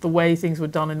on the way things were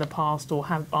done in the past or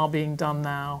are being done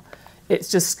now, it's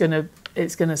just going to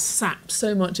sap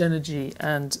so much energy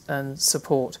and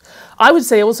support. I would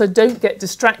say also don't get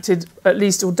distracted, at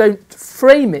least, or don't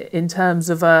frame it in terms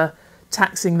of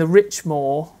taxing the rich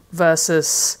more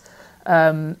versus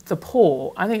the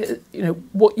poor. I think, you know,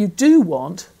 what you do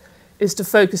want is to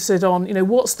focus it on, you know,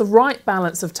 what's the right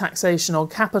balance of taxation on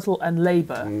capital and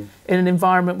labour in an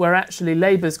environment where actually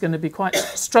labour is going to be quite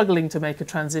struggling to make a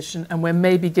transition, and we're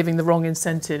maybe giving the wrong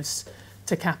incentives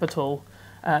to capital.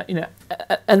 You know,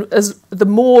 and as the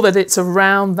more that it's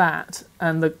around that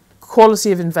and the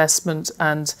quality of investment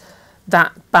and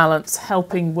that balance,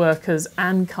 helping workers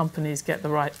and companies get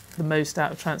the most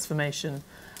out of transformation,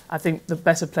 I think the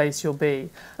better place you'll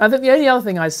be. And I think the only other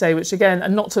thing I'd say, which again,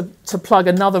 and not to plug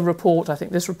another report, I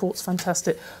think this report's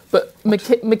fantastic, but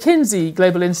McKinsey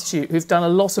Global Institute, who've done a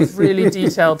lot of really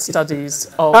detailed studies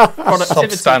of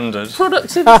productivity. Substandard.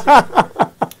 Productivity.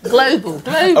 Global.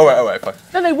 Oh, wait,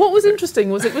 fine. No, what was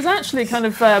interesting was it was actually kind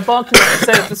of Barclays,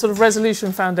 so the sort of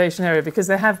Resolution Foundation area, because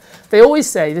they always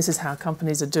say this is how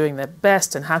companies are doing their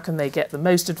best and how can they get the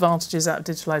most advantages out of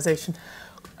digitalisation.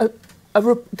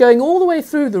 going all the way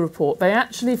through the report, they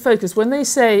actually focus, when they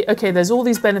say, okay, there's all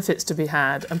these benefits to be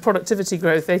had, and productivity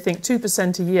growth, they think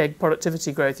 2% a year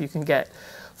productivity growth you can get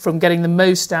from getting the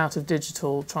most out of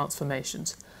digital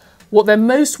transformations. What they're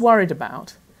most worried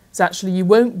about is actually you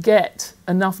won't get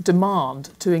enough demand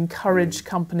to encourage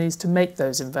companies to make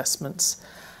those investments.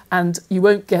 And you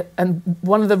won't get, and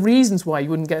one of the reasons why you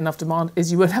wouldn't get enough demand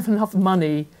is you won't have enough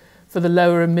money for the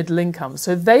lower and middle income.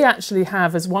 So they actually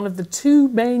have as one of the two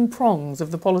main prongs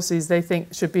of the policies they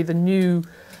think should be the new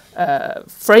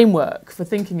framework for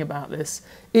thinking about this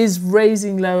is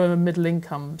raising lower and middle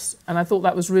incomes. And I thought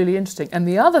that was really interesting. And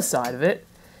the other side of it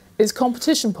is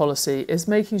competition policy, is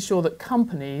making sure that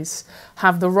companies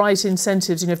have the right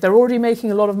incentives. You know, if they're already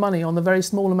making a lot of money on the very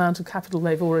small amount of capital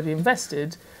they've already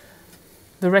invested,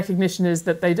 the recognition is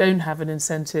that they don't have an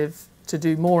incentive to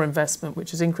do more investment,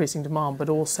 which is increasing demand, but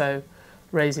also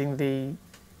raising the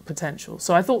potential.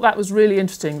 So I thought that was really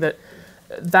interesting, that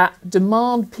that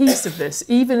demand piece of this,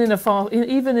 even in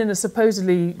a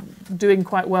supposedly doing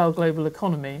quite well global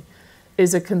economy,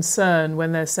 is a concern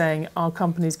when they're saying, are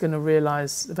companies going to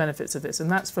realise the benefits of this? And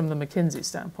that's from the McKinsey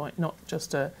standpoint, not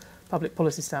just a public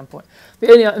policy standpoint.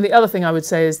 The other thing I would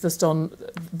say is just on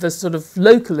the sort of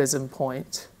localism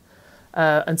point.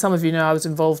 And some of you know I was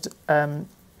involved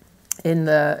in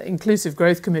the Inclusive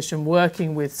Growth Commission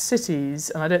working with cities,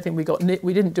 and I don't think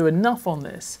we didn't do enough on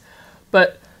this.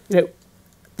 But you know,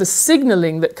 the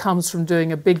signalling that comes from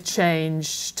doing a big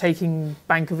change, taking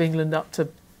Bank of England up to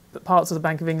parts of the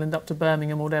Bank of England up to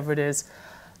Birmingham, or whatever it is,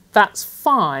 that's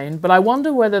fine. But I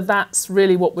wonder whether that's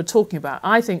really what we're talking about.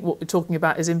 I think what we're talking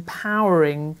about is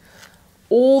empowering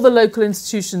all the local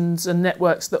institutions and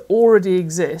networks that already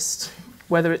exist,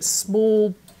 whether it's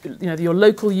small, you know, your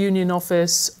local union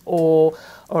office or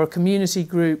a community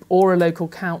group or a local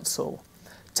council,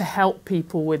 to help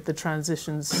people with the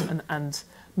transitions and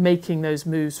making those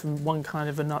moves from one kind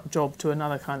of a job to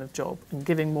another kind of job and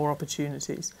giving more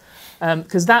opportunities.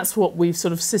 Because that's what we've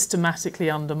sort of systematically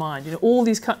undermined. You know, all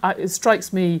these, it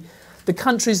strikes me, the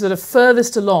countries that are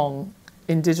furthest along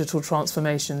in digital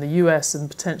transformation, the US and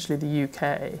potentially the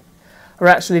UK, are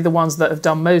actually the ones that have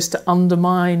done most to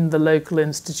undermine the local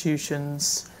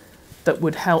institutions that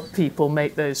would help people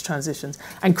make those transitions.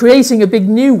 And creating a big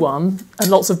new one, and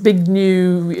lots of big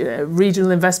new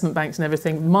regional investment banks and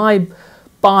everything, my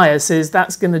bias is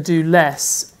that's going to do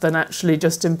less than actually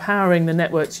just empowering the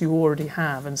networks you already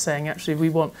have and saying, actually, we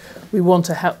want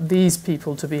to help these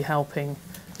people to be helping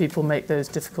people make those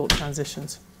difficult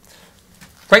transitions.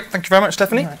 Great, thank you very much,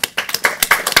 Stephanie. Right.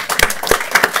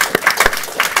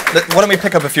 Why don't we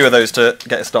pick up a few of those to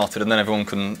get us started, and then everyone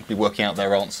can be working out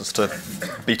their answers to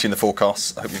beating the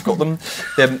forecasts. I hope you've got them.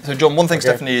 So, John, one thing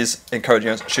Stephanie is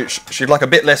encouraging us, she'd like a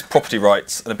bit less property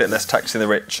rights and a bit less taxing the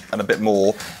rich and a bit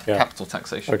more capital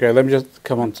taxation. Okay, let me just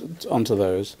come onto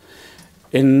those.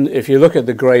 If you look at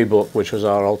the Grey Book, which was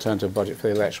our alternative budget for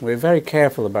the election, we were very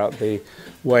careful about the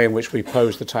way in which we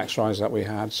posed the tax rise that we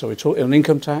had. So we took an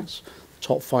income tax,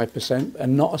 top 5%,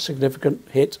 and not a significant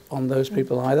hit on those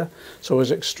people either. So it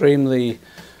was extremely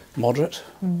moderate.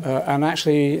 And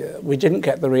actually, we didn't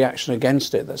get the reaction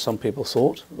against it that some people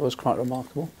thought. It was quite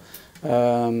remarkable.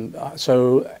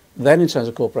 So then in terms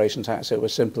of corporation tax, it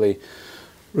was simply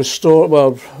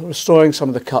restoring some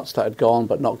of the cuts that had gone,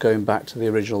 but not going back to the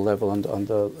original level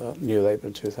under New Labour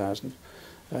in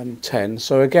 2010.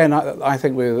 So again, I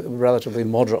think we were relatively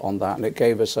moderate on that, and it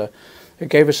gave us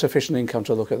sufficient income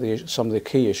to look at some of the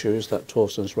key issues that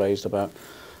Torsten's raised about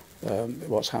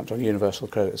what's happened on universal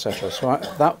credit, etc. So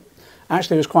that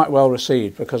actually was quite well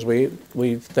received, because we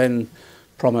were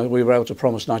able to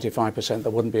promise 95%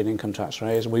 there wouldn't be an income tax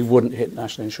raise, and we wouldn't hit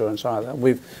national insurance either.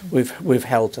 We've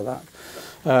held to that.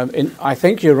 I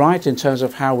think you're right in terms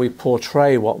of how we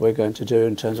portray what we're going to do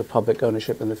in terms of public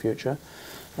ownership in the future.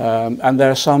 And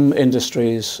there are some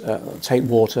industries, take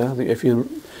water.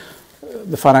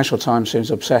 The Financial Times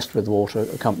seems obsessed with water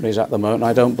companies at the moment.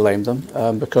 I don't blame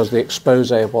them, because the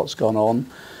expose of what's gone on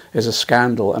is a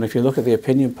scandal. And if you look at the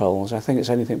opinion polls, I think it's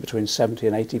anything between 70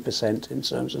 and 80% in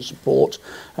terms of support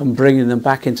and bringing them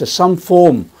back into some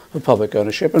form of public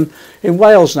ownership. And in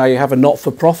Wales now you have a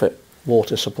not-for-profit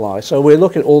water supply. So we're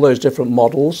looking at all those different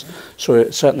models. So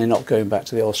we're certainly not going back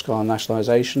to the old school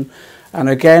nationalisation. And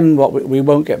again, we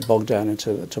won't get bogged down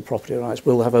into property rights.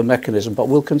 We'll have a mechanism, but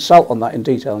we'll consult on that in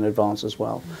detail in advance as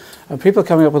well. And people are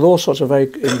coming up with all sorts of very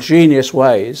ingenious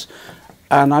ways.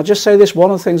 And I just say this,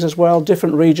 one of the things as well,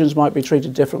 different regions might be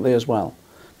treated differently as well,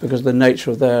 because the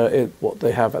nature of what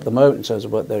they have at the moment in terms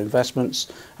of what their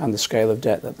investments and the scale of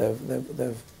debt that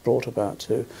they've brought about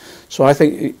too. So I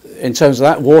think in terms of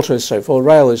that, water is straightforward.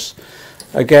 Rail is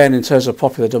Again, in terms of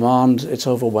popular demand, it's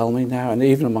overwhelming now, and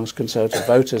even amongst Conservative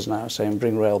voters now saying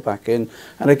bring rail back in.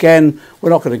 And again,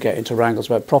 we're not going to get into wrangles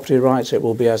about property rights. It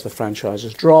will be as the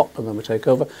franchises drop and then we take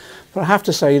over. But I have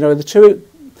to say,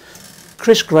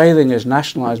 Chris Grayling has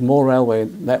nationalised more railway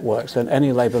networks than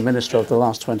any Labour minister of the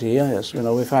last 20 years. You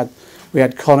know, we had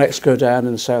Connex go down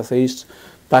in the southeast,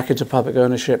 back into public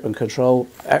ownership and control,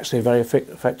 actually very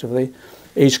effectively.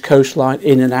 East Coast Line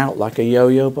in and out like a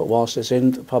yo-yo, but whilst it's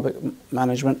in public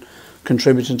management,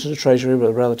 contributing to the Treasury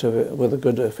with a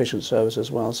good efficient service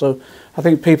as well. So I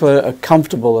think people are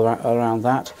comfortable around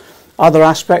that. Other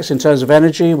aspects in terms of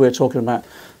energy, we're talking about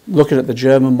looking at the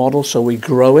German model, so we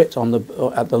grow it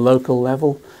at the local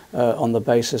level on the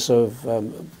basis of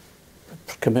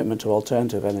commitment to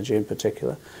alternative energy in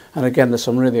particular. And again, there's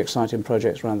some really exciting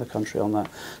projects around the country on that.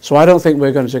 So I don't think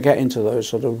we're going to get into those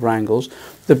sort of wrangles.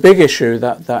 The big issue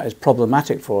that is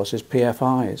problematic for us is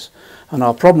PFIs. And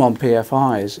our problem on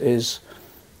PFIs is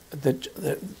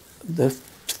the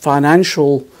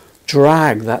financial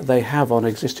drag that they have on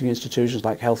existing institutions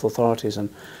like health authorities and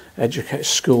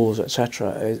schools,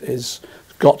 etc., is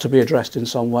got to be addressed in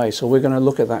some way. So we're going to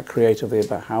look at that creatively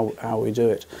about how we do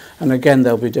it. And again,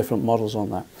 there'll be different models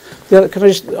on that. Can I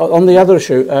just, on the other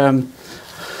issue,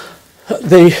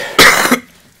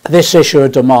 this issue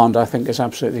of demand, I think, is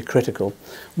absolutely critical.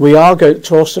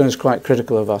 Torsten is quite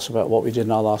critical of us about what we did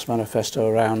in our last manifesto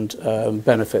around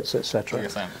benefits, etc.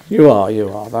 You are.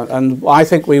 And I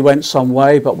think we went some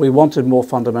way, but we wanted more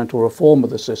fundamental reform of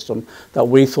the system that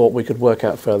we thought we could work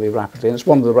out fairly rapidly. And it's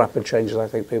one of the rapid changes I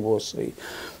think people will see.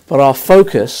 But our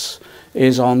focus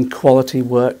is on quality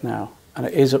work now. And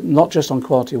it is not just on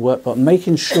quality work, but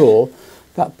making sure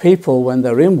that people, when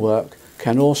they're in work,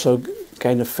 can also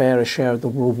gain a fairer share of the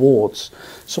rewards.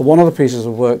 So one of the pieces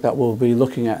of work that we'll be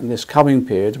looking at in this coming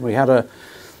period, we had a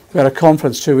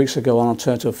conference 2 weeks ago on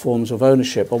alternative forms of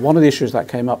ownership, but one of the issues that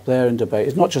came up there in debate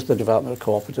is not just the development of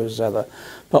cooperatives,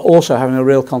 but also having a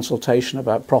real consultation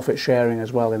about profit sharing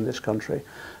as well in this country,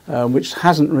 which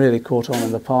hasn't really caught on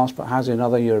in the past, but has in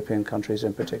other European countries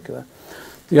in particular.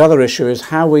 The other issue is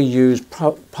how we use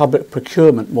public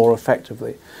procurement more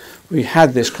effectively. We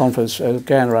had this conference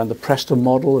again around the Preston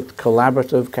model, a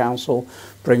collaborative council,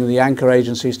 bringing the anchor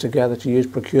agencies together to use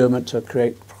procurement to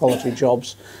create quality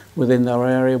jobs within their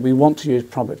area. We want to use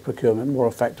public procurement more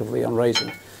effectively on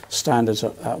raising standards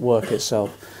at work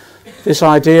itself. This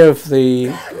idea of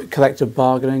the collective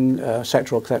bargaining,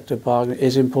 sectoral collective bargaining,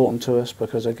 is important to us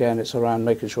because, again, it's around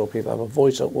making sure people have a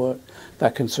voice at work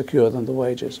that can secure them the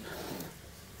wages.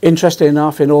 Interesting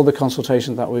enough, in all the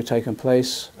consultations that we've taken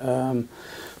place,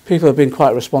 people have been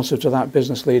quite responsive to that,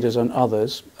 business leaders and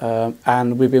others,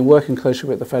 and we've been working closely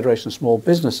with the Federation of Small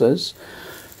Businesses,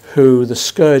 who the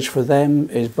scourge for them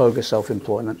is bogus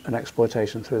self-employment and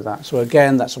exploitation through that. So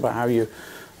again, that's about how you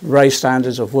raise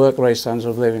standards of work, raise standards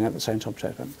of living at the same time.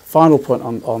 Final point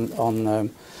on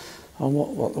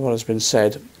what has been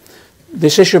said.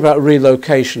 This issue about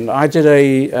relocation. I did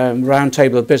a round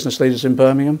table of business leaders in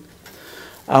Birmingham,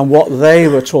 and what they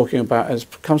were talking about, as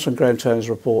comes from Graham Turner's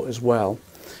report as well,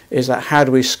 is that how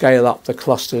do we scale up the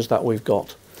clusters that we've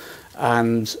got?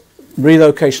 And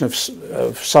relocation of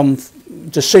some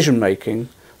decision making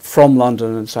from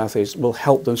London and South East will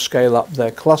help them scale up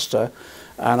their cluster,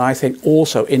 and I think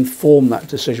also inform that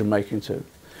decision making too.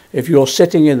 If you're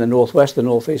sitting in the northwest, the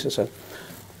northeast, etc.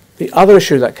 The other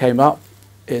issue that came up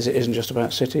is it isn't just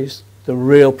about cities. The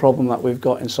real problem that we've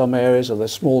got in some areas are the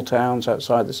small towns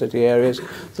outside the city areas,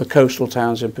 the coastal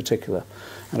towns in particular.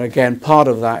 And again, part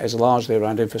of that is largely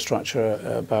around infrastructure,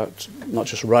 about not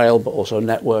just rail, but also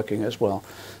networking as well.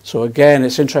 So again,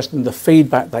 it's interesting, the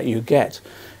feedback that you get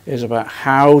is about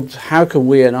how can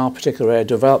we in our particular area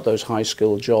develop those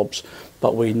high-skilled jobs,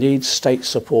 but we need state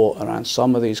support around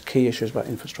some of these key issues about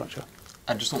infrastructure.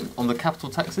 And just on the capital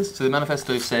taxes, so the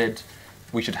manifesto said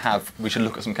we should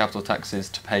look at some capital taxes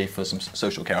to pay for some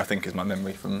social care, I think is my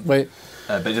memory from. But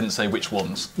it didn't say which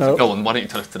ones. No. So go on, why don't you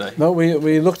tell us today? No,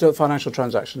 we looked at financial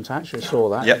transaction tax. You saw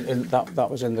that. Yep. That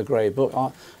was in the grey book.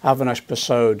 Avinash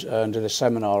Basod did a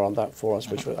seminar on that for us,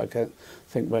 which I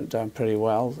think went down pretty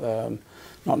well.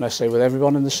 Not necessarily with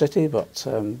everyone in the city, but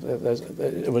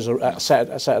it was set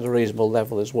at a reasonable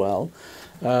level as well.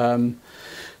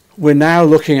 We're now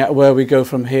looking at where we go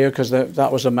from here, because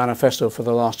that was a manifesto for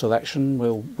the last election.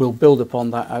 We'll build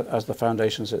upon that as the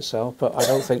foundations itself, but I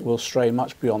don't think we'll stray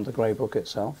much beyond the grey book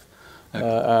itself.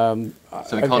 Okay.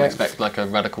 So we can't expect like a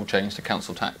radical change to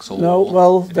council tax or no.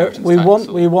 Well, we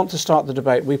we want to start the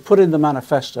debate. We put in the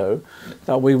manifesto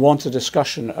that we want a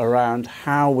discussion around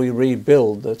how we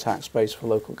rebuild the tax base for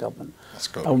local government. That's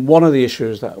good. And one of the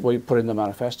issues that we put in the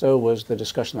manifesto was the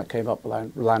discussion that came up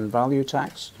around land value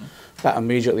tax. That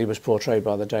immediately was portrayed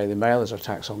by the Daily Mail as a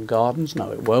tax on gardens.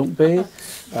 No, it won't be.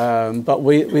 But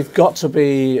we've got to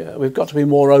be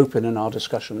more open in our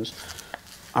discussions.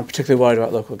 I'm particularly worried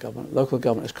about local government. Local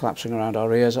government is collapsing around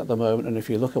our ears at the moment, and if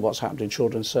you look at what's happened in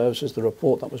children's services, the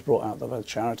report that was brought out by the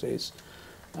charities,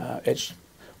 it's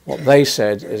what they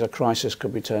said is a crisis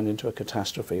could be turned into a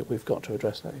catastrophe. We've got to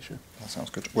address that issue. That sounds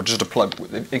good. Well, just a plug,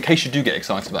 in case you do get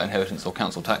excited about inheritance or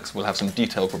council tax, we'll have some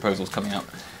detailed proposals coming out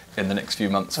in the next few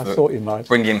months. I thought you might.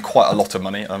 Bringing in quite a lot of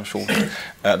money, I'm sure.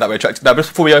 That way attractive. Now,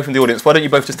 just before we open the audience, why don't you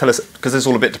both just tell us, because this is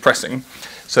all a bit depressing,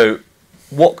 so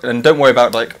what, and don't worry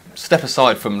about, like, step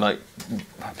aside from, like,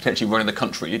 potentially running the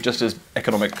country, just as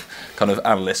economic kind of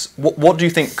analysts, what do you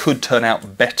think could turn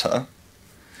out better?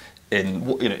 In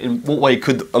what way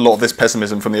could a lot of this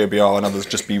pessimism from the OBR and others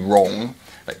just be wrong?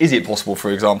 Like, is it possible,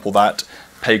 for example, that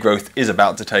pay growth is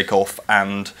about to take off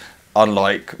and,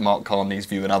 unlike Mark Carney's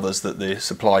view and others, that the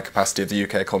supply capacity of the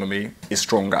UK economy is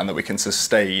stronger and that we can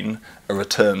sustain a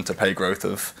return to pay growth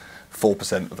of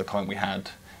 4% of the kind we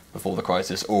had before the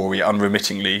crisis, or are we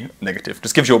unremittingly negative?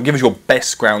 Just give us your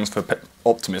best grounds for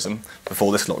optimism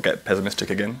before this lot get pessimistic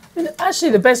again. I mean,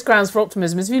 actually, the best grounds for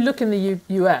optimism is if you look in the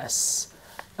US.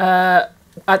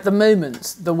 At the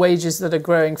moment, the wages that are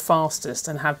growing fastest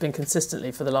and have been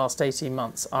consistently for the last 18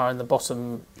 months are in the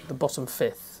bottom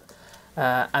fifth,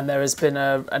 and there has been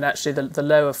actually the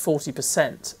lower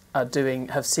 40%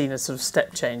 have seen a sort of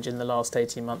step change in the last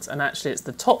 18 months, and actually it's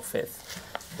the top fifth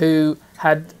who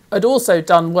had actually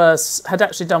done worse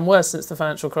since the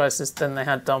financial crisis than they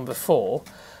had done before,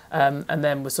 and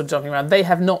then were sort of jumping around. They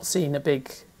have not seen a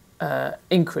big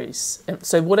increase.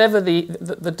 So whatever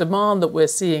the demand that we're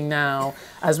seeing now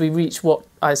as we reach what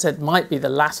I said might be the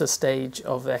latter stage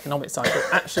of the economic cycle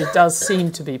actually does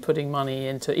seem to be putting money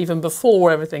into, even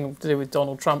before everything to do with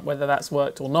Donald Trump, whether that's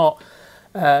worked or not,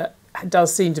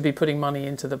 does seem to be putting money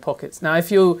into the pockets. Now,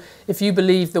 if you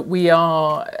believe that we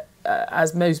are,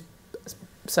 as most,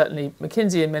 certainly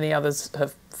McKinsey and many others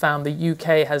have found, the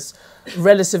UK has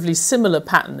relatively similar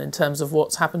pattern in terms of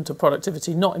what's happened to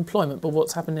productivity, not employment, but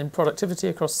what's happened in productivity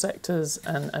across sectors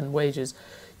and wages,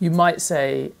 you might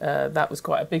say that was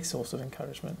quite a big source of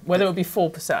encouragement. Whether it would be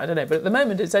 4%, I don't know, but at the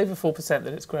moment it's over 4%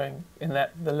 that it's growing in the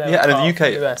lower part and in the UK,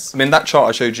 of the US. I mean, that chart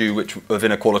I showed you, which of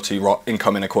inequality,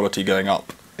 income inequality going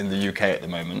up in the UK at the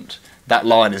moment, that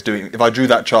line is doing, if I drew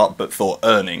that chart but for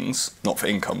earnings, not for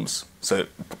incomes, so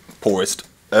poorest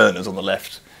earners on the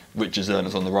left, richest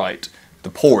earners on the right, the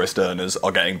poorest earners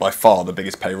are getting by far the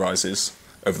biggest pay rises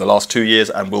over the last 2 years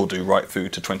and will do right through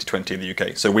to 2020 in the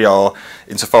UK. So we are,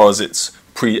 insofar as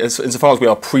we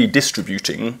are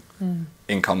pre-distributing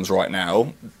incomes right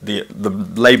now, the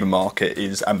labour market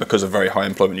is, and because of very high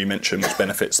employment you mentioned, which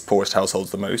benefits poorest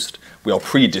households the most, we are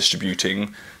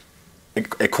pre-distributing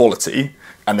equality,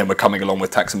 and then we're coming along with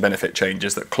tax and benefit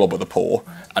changes that clobber the poor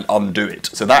and undo it.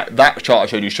 So that chart I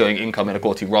showed you showing income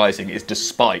inequality rising is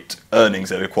despite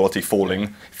earnings inequality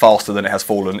falling faster than it has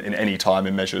fallen in any time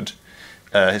in measured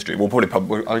history. We'll probably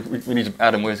we need to,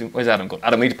 Adam, where's Adam gone?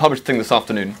 Adam, we need to publish the thing this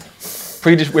afternoon.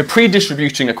 We're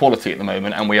pre-distributing equality at the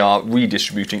moment, and we are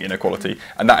redistributing inequality,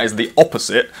 and that is the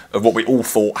opposite of what we all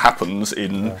thought happens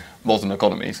in modern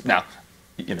economies. Now,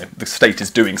 the state is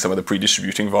doing some of the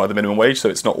pre-distributing via the minimum wage, so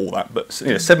it's not all that. But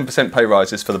 7% pay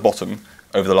rises for the bottom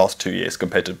over the last 2 years,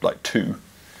 compared to like 2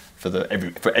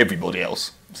 for everybody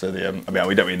else. So we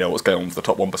don't really know what's going on with the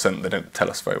top 1%. They don't tell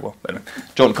us very well. Anyway,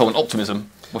 John Coleman, optimism.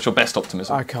 What's your best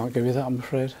optimism? I can't give you that, I'm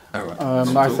afraid. Oh, right.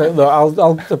 I think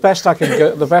the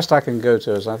best I can go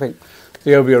to is I think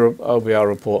the OBR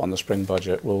report on the spring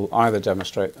budget will either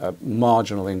demonstrate a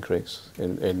marginal increase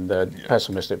in the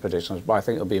pessimistic predictions, but I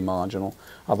think it'll be marginal.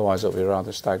 Otherwise, it'll be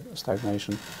rather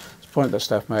stagnation. The point that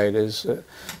Steph made is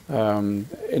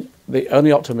the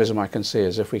only optimism I can see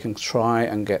is if we can try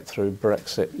and get through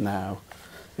Brexit now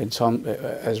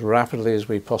as rapidly as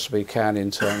we possibly can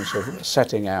in terms of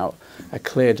setting out a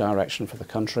clear direction for the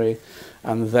country,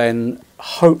 and then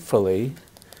hopefully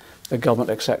the government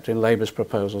accepting Labour's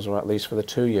proposals, or at least for the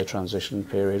 2-year transition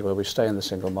period where we stay in the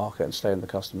single market and stay in the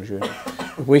customs union.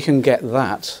 If we can get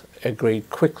that agreed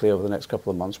quickly over the next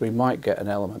couple of months, we might get an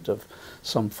element of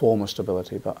some form of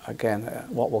stability. But again,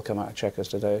 what will come out of Chequers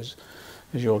today is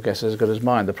your guess is as good as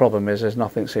mine. The problem is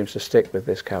nothing seems to stick with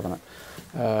this cabinet.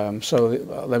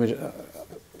 Let me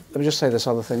just say this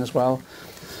other thing as well.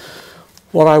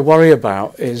 What I worry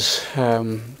about is,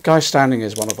 Guy Standing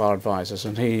is one of our advisors,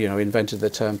 and he invented the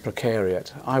term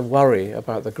precariat. I worry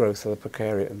about the growth of the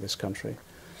precariat in this country.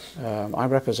 I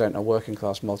represent a working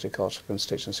class multicultural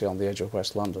constituency on the edge of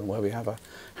West London, where we have a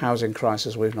housing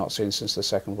crisis we've not seen since the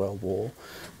Second World War,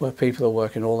 where people are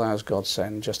working all hours God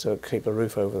send just to keep a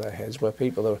roof over their heads, where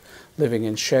people are living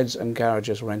in sheds and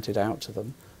garages rented out to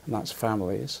them, and that's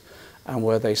families, and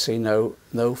where they see no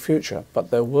future,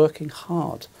 but they're working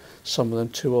hard. Some of them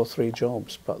 2 or 3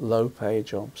 jobs, but low-paid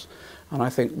jobs. And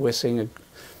I think we're seeing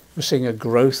a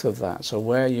growth of that. So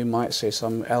where you might see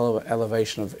some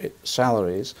elevation of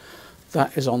salaries,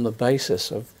 that is on the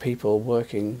basis of people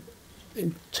working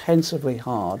intensively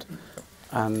hard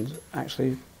and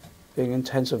actually being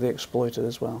intensively exploited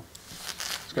as well.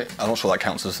 That's great. I'm not sure that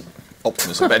counts as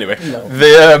optimism, but anyway,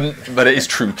 no. But it is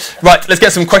true. Right, let's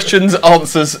get some questions,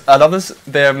 answers, and others.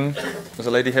 There's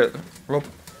a lady here, Rob.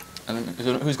 And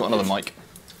then, who's got another mic?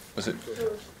 Was it?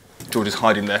 George is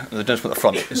hiding there, and the gentleman at the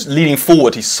front is leaning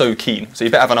forward. He's so keen. So you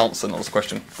better have an answer, not a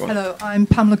question. Hello, I'm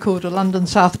Pamela Corder, London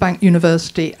South Bank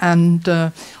University, and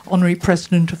Honorary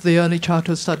President of the Early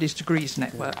Childhood Studies Degrees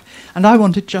Network. And I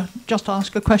wanted just to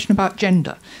ask a question about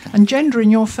gender. And gender, in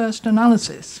your first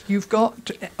analysis, you've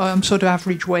got sort of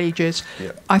average wages.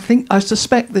 Yeah. I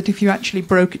suspect that if you actually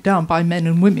broke it down by men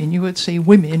and women, you would see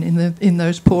women in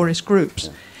those poorest groups.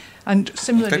 Yeah. And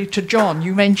similarly to John,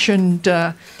 you mentioned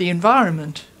the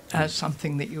environment as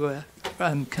something that you were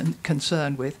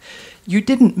concerned with. You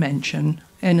didn't mention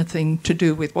anything to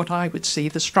do with what I would see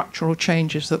the structural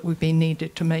changes that would be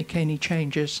needed to make any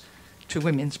changes to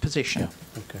women's position.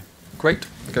 Yeah. Okay. Great.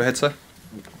 Go ahead, sir.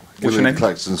 What's your name?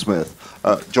 Claxton Smith.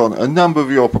 John, a number of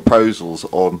your proposals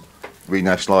on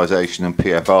renationalisation and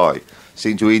PFI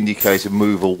seem to indicate a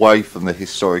move away from the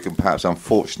historic and perhaps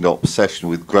unfortunate obsession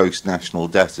with gross national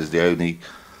debt as the only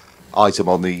item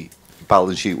on the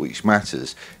balance sheet which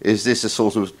matters. Is this a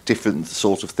sort of different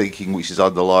sort of thinking which is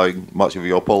underlying much of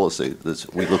your policy,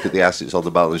 that we look at the assets on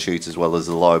the balance sheet as well as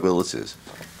the liabilities?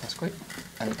 That's great.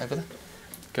 And over there.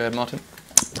 Go ahead, Martin.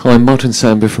 Hi, I'm Martin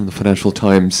Samby from the Financial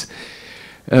Times.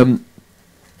 You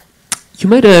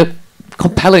made a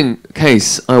compelling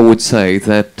case, I would say,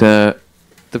 that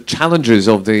the challenges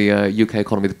of the UK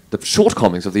economy, the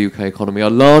shortcomings of the UK economy, are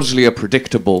largely a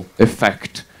predictable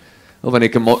effect of an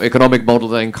economic model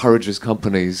that encourages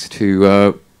companies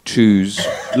to choose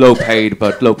low-paid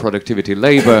but low-productivity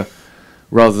labour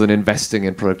rather than investing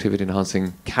in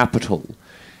productivity-enhancing capital.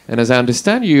 And as I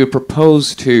understand you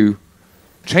propose to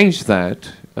change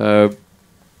that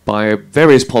by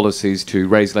various policies to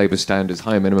raise labour standards,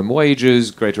 higher minimum wages,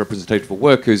 greater representation for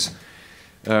workers,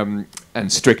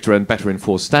 and stricter and better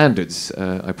enforced standards,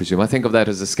 I presume. I think of that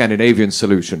as a Scandinavian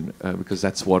solution, because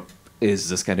that's what is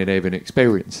the Scandinavian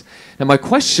experience. Now my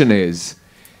question is,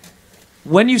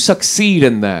 when you succeed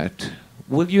in that,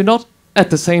 will you not at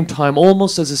the same time,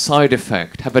 almost as a side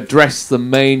effect, have addressed the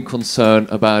main concern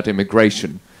about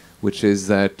immigration, which is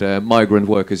that migrant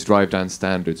workers drive down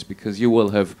standards, because you will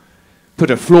have put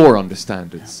a floor on the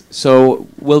standards. So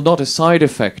will not a side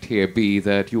effect here be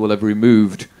that you will have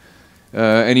removed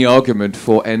any argument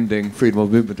for ending freedom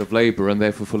of movement of labour and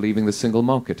therefore for leaving the single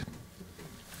market?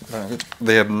 I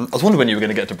was wondering when you were going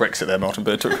to get to Brexit there, Martin,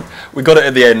 but we got it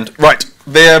at the end. Right.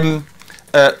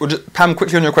 Pam,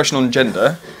 quickly on your question on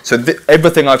gender. So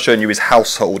everything I've shown you is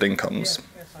household incomes.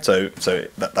 So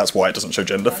that's why it doesn't show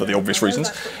gender, for the obvious reasons.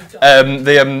 On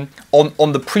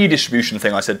the pre-distribution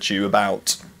thing I said to you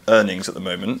about earnings at the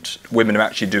moment, women are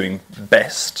actually doing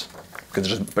best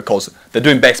because they're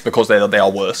doing best because they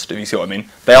are worst, if you see what I mean.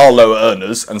 They are lower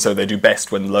earners, and so they do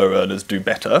best when lower earners do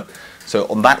better. So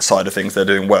on that side of things, they're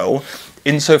doing well.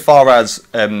 Insofar as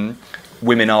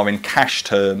women are in cash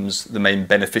terms the main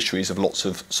beneficiaries of lots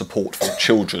of support for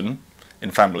children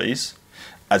in families,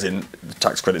 as in the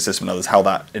tax credit system and others, how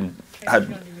that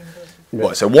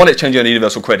well, so one, it's changing on the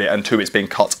universal credit, and two, it's being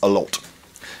cut a lot.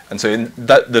 And so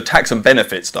the tax and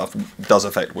benefit stuff does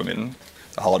affect women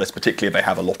the hardest, particularly if they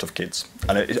have a lot of kids.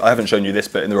 And I haven't shown you this,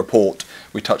 but in the report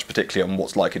we touch particularly on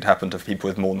what's likely to happen to people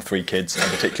with more than 3 kids, and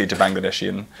particularly to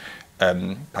Bangladeshi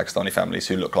and Pakistani families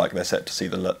who look like they're set to see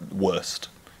the worst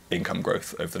income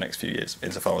growth over the next few years,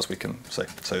 insofar as we can say.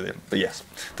 So, but yes,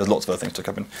 there's lots of other things to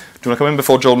come in. Do you want to come in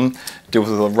before John deals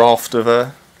with a raft of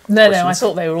No, questions? I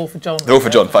thought they were all for John. They're all for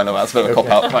John. Fine, no, that's a bit of a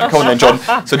cop-out. Right, come on then,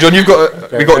 John. So, John, we've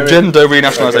got gender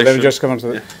renationalisation. Let me just come on to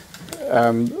that.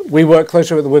 We work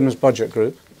closely with the Women's Budget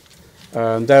Group.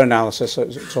 Their analysis,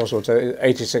 it's also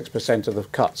 86% of the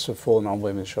cuts have fallen on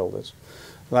women's shoulders.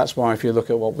 That's why if you look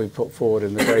at what we put forward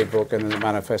in the Grey Book and in the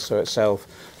manifesto itself,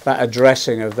 that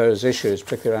addressing of those issues,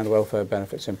 particularly around welfare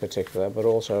benefits in particular, but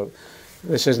also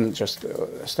this isn't just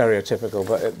stereotypical,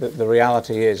 but the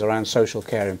reality is around social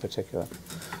care in particular.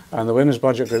 And the Women's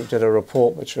Budget Group did a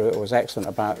report which was excellent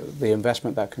about the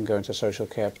investment that can go into social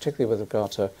care, particularly with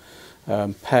regard to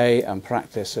pay and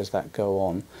practices that go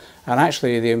on. And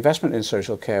actually the investment in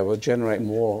social care will generate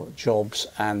more jobs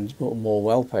and more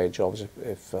well-paid jobs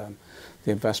if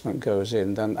the investment goes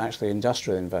in than actually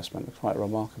industrial investment. It's quite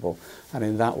remarkable, and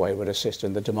in that way would assist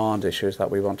in the demand issues that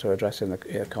we want to address in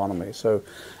the economy. So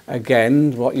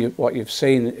again, what you've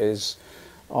seen is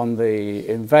on the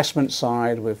investment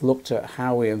side, we've looked at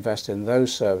how we invest in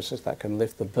those services that can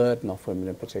lift the burden off women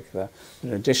in particular.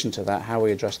 In addition to that, how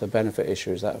we address the benefit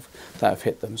issues that have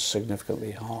hit them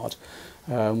significantly hard.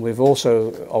 We've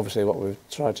also, obviously what we've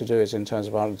tried to do is in terms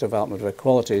of our development of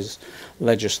equalities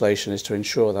legislation is to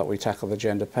ensure that we tackle the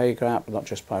gender pay gap, not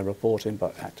just by reporting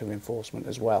but active enforcement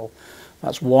as well.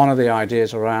 That's one of the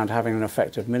ideas around having an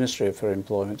effective Ministry for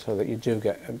Employment so that you do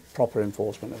get proper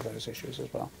enforcement of those issues as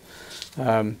well.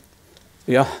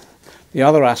 The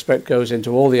other aspect goes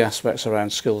into all the aspects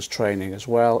around skills training as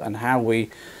well, and how we're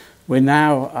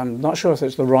now, I'm not sure if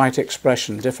it's the right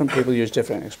expression, different people use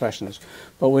different expressions,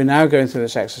 but we're now going through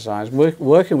this exercise,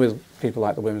 working with people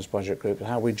like the Women's Budget Group,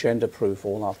 how we gender-proof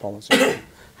all our policies,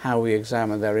 how we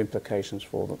examine their implications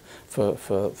for them,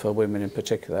 for women in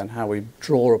particular, and how we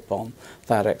draw upon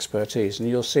that expertise. And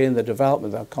you'll see in the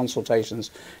development of consultations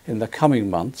in the coming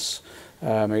months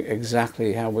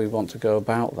exactly how we want to go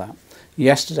about that.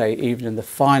 Yesterday, even in the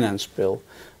finance bill,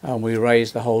 we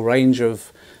raised the whole range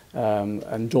of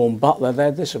and Dawn Butler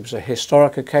led this. It was a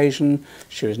historic occasion.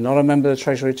 She was not a member of the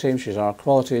Treasury team. She's our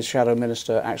Equalities Shadow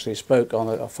Minister, actually spoke on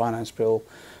a finance bill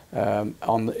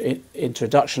on the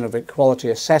introduction of equality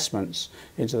assessments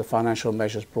into the financial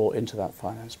measures brought into that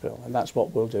finance bill. And that's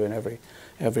what we'll do in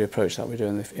every approach that we do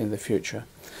in the future.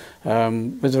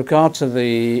 With regard to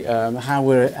the how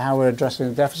we're addressing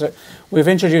the deficit, we've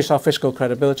introduced our fiscal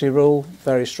credibility rule,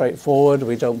 very straightforward.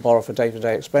 We don't borrow for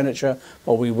day-to-day expenditure,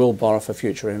 but we will borrow for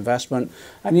future investment.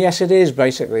 And yes, it is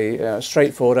basically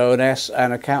straightforward O&S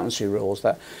and accountancy rules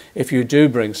that if you do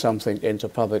bring something into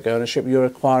public ownership, you're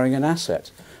acquiring an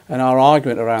asset. And our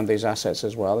argument around these assets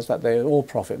as well is that they're all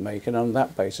profit-making, and on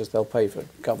that basis they'll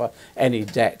cover any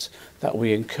debt that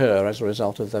we incur as a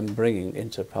result of them bringing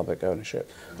into public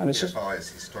ownership. And it's just has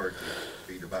historically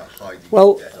been about hiding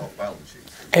debt off balance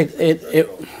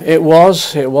sheets. It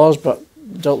was, but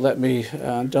don't let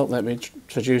me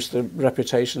traduce the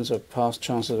reputations of past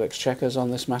Chancellors of Exchequers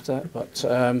on this matter. But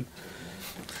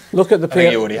look at the. I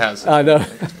think he already has. I know.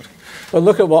 But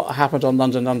look at what happened on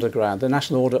London Underground. The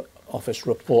National Audit Office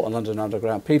report on London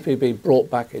Underground. PPB brought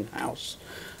back in-house.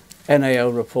 NAO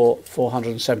report,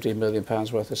 £470 million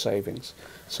worth of savings.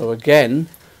 So again,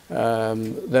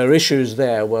 there are issues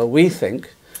there where we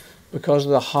think, because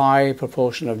of the high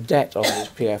proportion of debt on these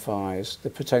PFIs, the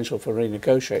potential for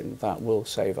renegotiating that will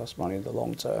save us money in the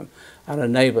long term and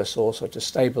enable us also to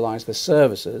stabilise the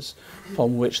services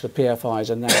upon which the PFIs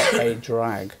are now a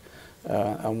drag.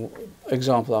 And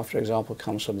example after example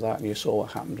comes from that, and you saw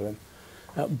what happened with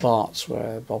at Barts,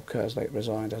 where Bob Kerslake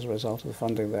resigned as a result of the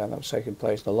funding there that was taking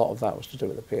place, and a lot of that was to do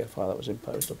with the PFI that was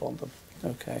imposed upon them.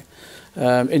 Okay.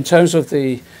 In terms of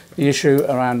the issue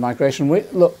around migration,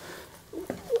 look,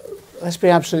 let's be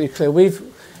absolutely clear.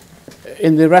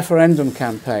 In the referendum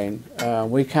campaign,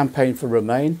 we campaigned for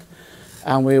Remain,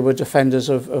 and we were defenders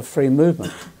of free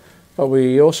movement. But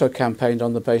we also campaigned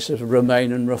on the basis of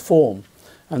Remain and reform.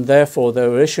 And therefore there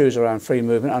were issues around free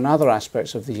movement and other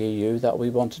aspects of the EU that we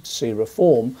wanted to see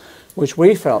reform, which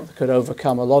we felt could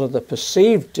overcome a lot of the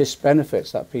perceived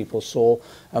disbenefits that people saw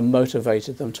and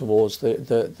motivated them towards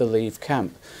the Leave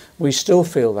camp. We still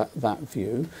feel that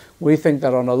view. We think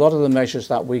that on a lot of the measures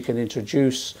that we can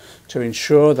introduce to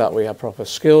ensure that we have proper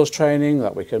skills training,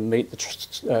 that we can meet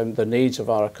the needs of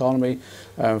our economy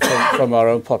from our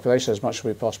own population as much as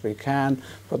we possibly can,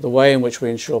 but the way in which we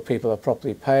ensure people are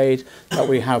properly paid, that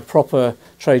we have proper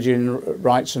trade union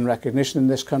rights and recognition in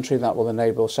this country that will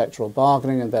enable sectoral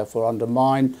bargaining and therefore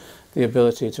undermine the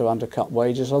ability to undercut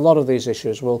wages. A lot of these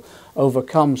issues will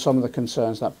overcome some of the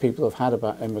concerns that people have had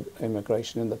about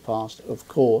immigration in the past, of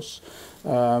course.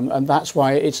 And that's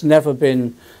why it's never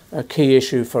been a key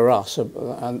issue for us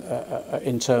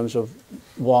in terms of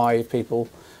why people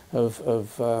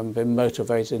have been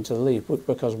motivated into the Leave,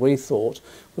 because we thought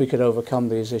we could overcome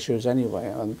these issues anyway,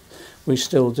 and we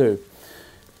still do.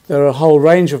 There are a whole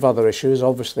range of other issues,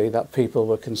 obviously, that people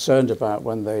were concerned about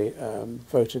when they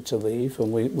voted to leave,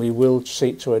 and we will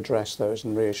seek to address those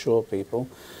and reassure people.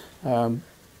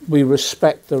 We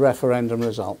respect the referendum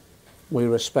result. We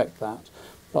respect that.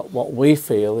 But what we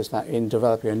feel is that in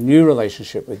developing a new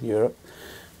relationship with Europe,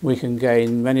 we can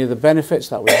gain many of the benefits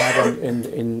that we have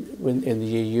in the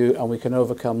EU, and we can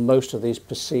overcome most of these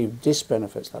perceived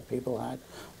disbenefits that people had,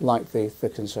 like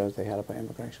the concerns they had about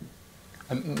immigration.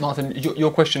 Martin,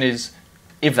 your question is,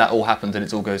 if that all happens and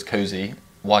it all goes cosy,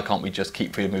 why can't we just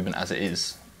keep freedom of movement as it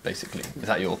is, basically? Is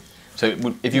that your... So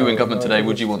if you were in government today,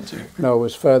 would you want to? No, it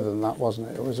was further than that, wasn't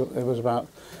it? It was about...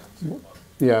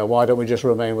 Yeah, why don't we just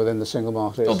remain within the single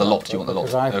market? Oh, the lot, you want the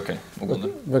lot. Okay.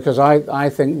 Because I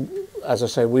think, as I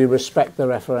say, we respect the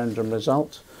referendum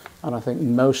result, and I think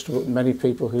many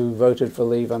people who voted for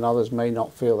Leave and others may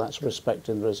not feel that's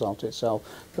respecting the result itself,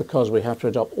 because we have to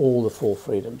adopt all the 4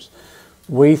 freedoms.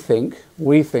 We think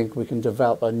we can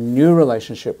develop a new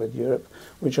relationship with Europe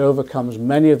which overcomes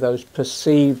many of those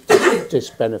perceived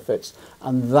disbenefits,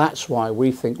 and that's why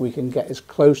we think we can get as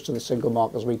close to the single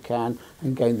market as we can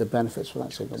and gain the benefits from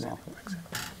that single market.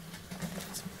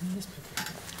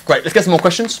 Great, let's get some more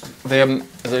questions. There's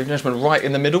a gentleman right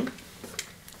in the middle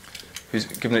who's,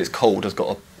 given it's cold, has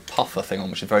got a puffer thing on,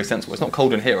 which is very sensible. It's not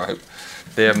cold in here, I hope.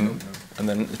 And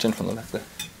then the gentleman on the left there.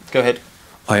 Go ahead.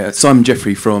 Hi, Simon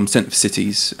Jeffrey from Centre for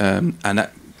Cities, and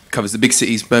that covers the big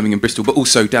cities, Birmingham, Bristol, but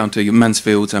also down to your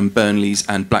Mansfields and Burnleys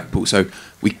and Blackpool. So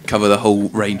we cover the whole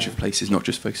range of places, not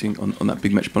just focusing on that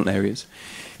big metropolitan areas.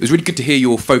 It was really good to hear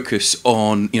your focus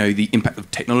on, the impact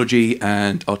of technology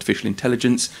and artificial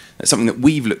intelligence. That's something that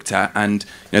we've looked at, and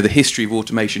the history of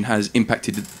automation has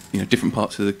impacted different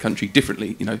parts of the country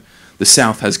differently. The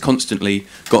South has constantly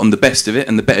gotten the best of it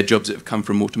and the better jobs that have come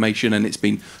from automation, and it's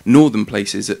been northern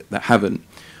places that haven't.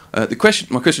 My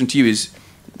question to you is,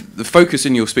 the focus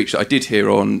in your speech that I did hear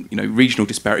on regional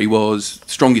disparity was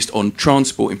strongest on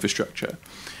transport infrastructure,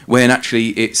 when actually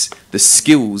it's the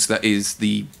skills that is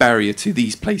the barrier to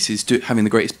these places to having the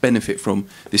greatest benefit from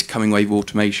this coming wave of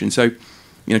automation. So,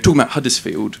 talking about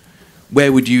Huddersfield,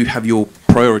 where would you have your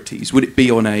priorities? Would it be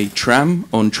on a tram,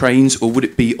 on trains, or would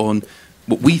it be on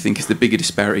what we think is the bigger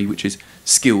disparity, which is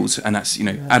skills, and that's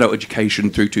adult education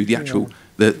through to the actual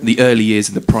the early years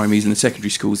and the primaries and the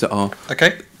secondary schools that are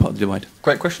part of the divide?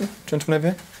 Great question, gentleman over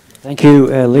here. Thank you,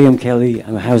 Liam Kelly.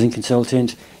 I'm a housing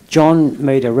consultant. John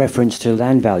made a reference to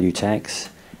land value tax.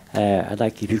 I'd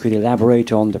like if you could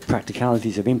elaborate on the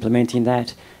practicalities of implementing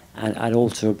that, and I'd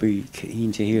also be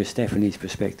keen to hear Stephanie's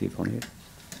perspective on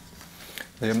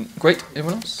it. Great.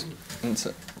 Everyone else?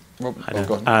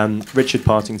 Richard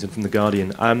Partington from The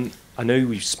Guardian. I know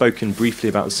we've spoken briefly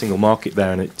about the single market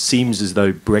there, and it seems as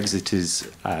though Brexit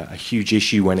is a huge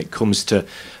issue when it comes to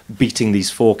beating these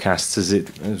forecasts,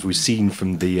 as we've seen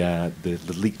from the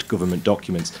leaked government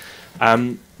documents.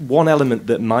 One element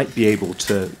that might be able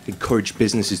to encourage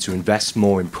businesses to invest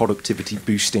more in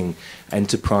productivity-boosting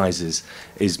enterprises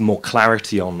is more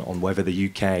clarity on whether the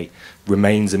UK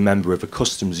remains a member of a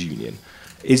customs union.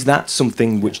 Is that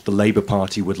something which the Labour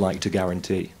Party would like to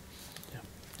guarantee?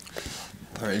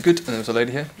 Very good. And there's a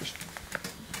lady here.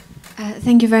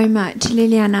 Thank you very much.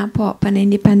 Liliana Pop, an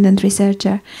independent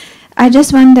researcher. I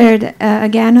just wondered,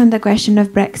 again, on the question of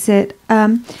Brexit,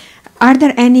 are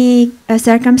there any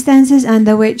circumstances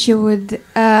under which you would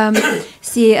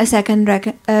see a second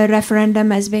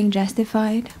referendum as being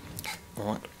justified? All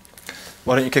right.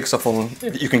 Why don't you kick us off on...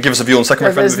 You can give us a view on second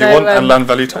referendum if you want, and land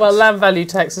value tax. Well, land value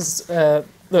tax is...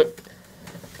 look,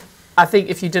 I think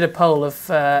if you did a poll of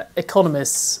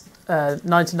economists,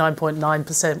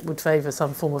 99.9% would favour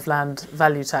some form of land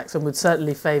value tax, and would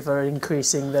certainly favour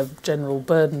increasing the general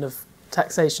burden of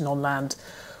taxation on land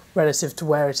relative to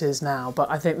where it is now. But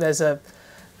I think there's a...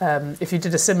 if you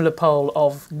did a similar poll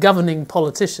of governing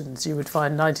politicians, you would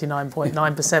find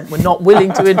 99.9% were not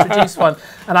willing to introduce one.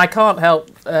 And I can't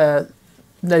help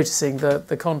noticing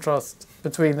the contrast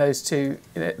between those two.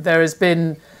 There have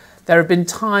been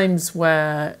times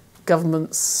where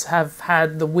governments have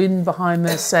had the wind behind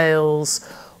their sails,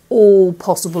 all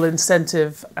possible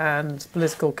incentive and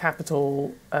political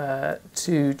capital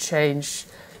to change,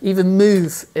 even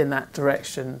move in that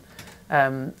direction,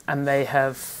 and they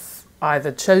have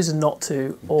either chosen not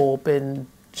to or been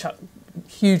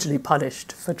hugely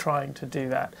punished for trying to do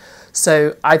that.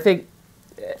 So I think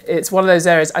it's one of those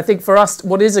areas. I think for us,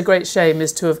 what is a great shame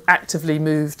is to have actively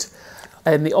moved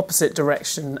in the opposite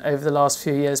direction over the last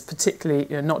few years, particularly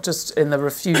not just in the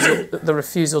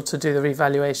refusal to do the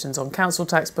revaluations on council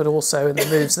tax, but also in the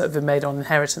moves that have been made on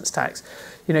inheritance tax.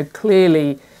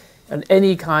 Clearly, and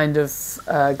any kind of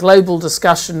global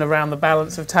discussion around the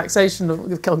balance of taxation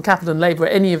on capital and labour,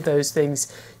 any of those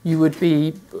things, you would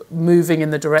be moving in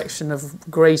the direction of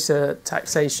greater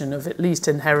taxation of at least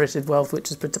inherited wealth, which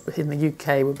is in the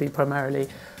UK would be primarily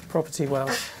property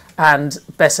wealth, and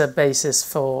better basis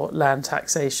for land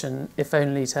taxation, if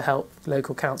only to help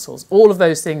local councils. All of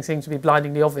those things seem to be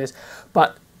blindingly obvious,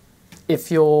 but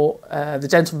if you're the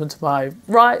gentleman to my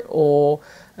right or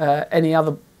any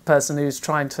other person who's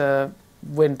trying to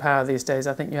win power these days,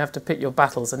 I think you have to pick your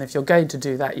battles, and if you're going to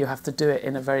do that, you have to do it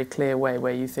in a very clear way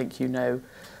where you think you know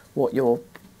what your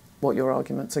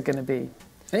arguments are going to be.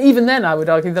 And even then, I would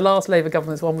argue the last Labour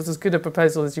government's one was as good a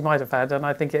proposal as you might have had, and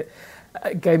I think it,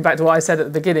 going back to what I said at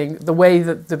the beginning, the way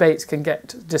that debates can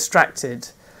get distracted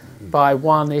by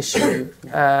one issue,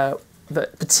 that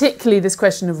particularly this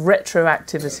question of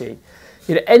retroactivity.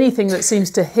 You know, anything that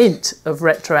seems to hint of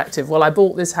retroactive, well, I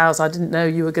bought this house, I didn't know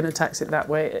you were going to tax it that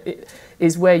way, it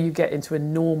is where you get into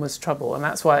enormous trouble. And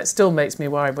that's why it still makes me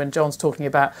worried when John's talking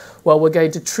about, well, we're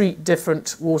going to treat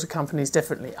different water companies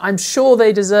differently. I'm sure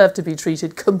they deserve to be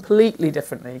treated completely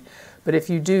differently. But if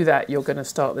you do that, you're going to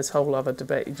start this whole other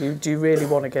debate. Do you really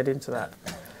want to get into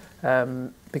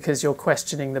that? Because you're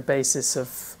questioning the basis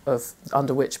of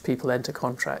under which people enter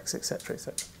contracts, etc.,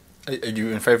 etc. Are you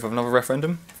in favour of another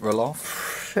referendum for a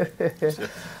laugh?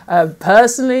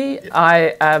 Personally,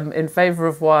 I am in favour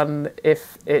of one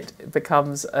if it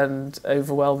becomes an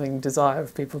overwhelming desire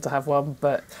of people to have one.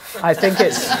 But I think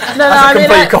it's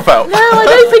complete cop-out. No, I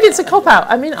don't think it's a cop-out.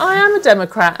 I mean, I am a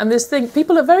Democrat, and this thing,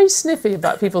 people are very sniffy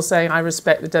about people saying I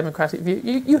respect the democratic view.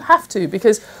 You have to,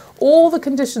 because all the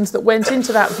conditions that went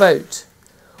into that vote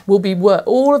will be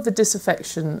all of the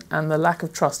disaffection and the lack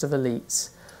of trust of elites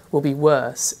will be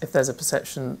worse if there's a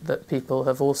perception that people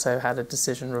have also had a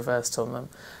decision reversed on them,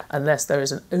 unless there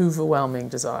is an overwhelming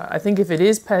desire. I think if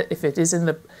there's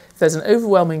an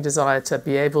overwhelming desire to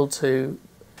be able to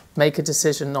make a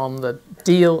decision on the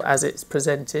deal as it's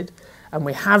presented, and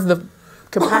we have the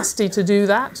capacity to do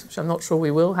that, which I'm not sure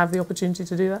we will have the opportunity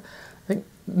to do that, I think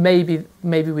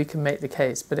maybe we can make the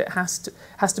case, but it has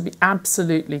to be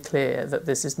absolutely clear that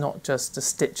this is not just a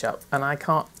stitch up, and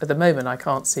at the moment I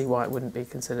can't see why it wouldn't be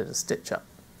considered a stitch up.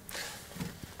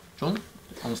 John,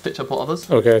 on stitch up or others?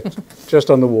 Okay,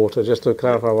 just on the water, just to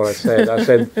clarify what I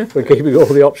said we're keeping all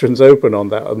the options open on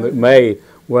that, and it may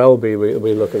well be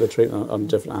we look at the treatment on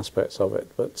different aspects of it,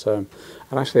 but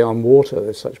and actually on water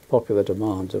there's such popular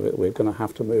demand of it, we're going to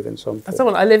have to move in some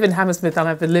form. I live in Hammersmith, and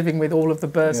I've been living with all of the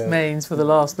burst mains for the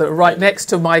last, that are right next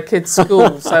to my kids'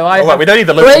 school, so I have we don't need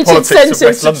the local great politics of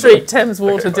incentives West to treat Thames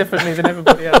water differently than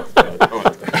everybody else.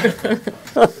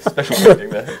 Special meeting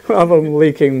there. Rather than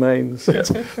leaking mains. Yeah.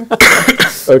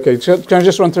 Okay, can I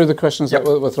just run through the questions that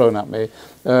were thrown at me?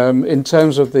 In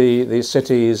terms of the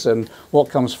cities and what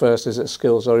comes first, is it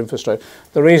skills or infrastructure?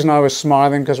 The reason I was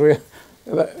smiling, because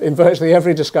in virtually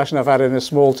every discussion I've had in a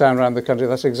small town around the country,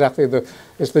 that's exactly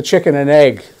it's the chicken and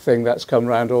egg thing that's come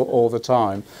around all the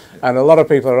time. And a lot of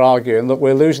people are arguing, look,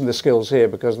 we're losing the skills here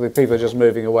because the people are just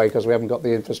moving away because we haven't got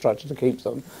the infrastructure to keep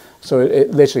them. So it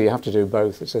literally, you have to do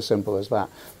both. It's as simple as that.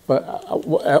 But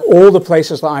all the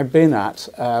places that I've been at,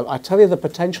 I tell you, the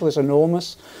potential is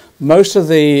enormous. Most of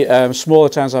the smaller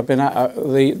towns I've been at,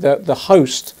 the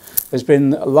host has been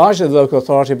largely the local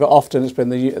authority, but often it's been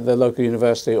the local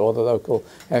university or the local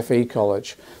FE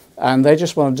college. And they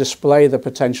just want to display the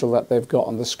potential that they've got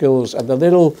and the skills and the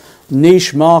little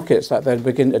niche markets that they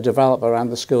begin to develop around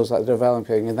the skills that they're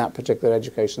developing in that particular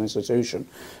education institution.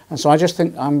 And so I just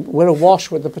think we're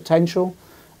awash with the potential,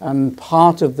 and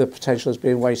part of the potential is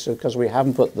being wasted because we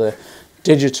haven't put the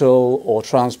digital or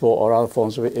transport or other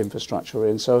forms of infrastructure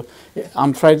in. So I'm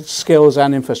afraid skills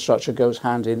and infrastructure goes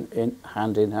hand in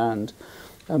hand.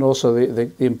 And also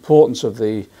the importance of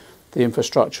the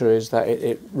infrastructure is that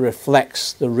it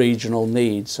reflects the regional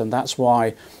needs, and that's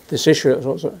why this issue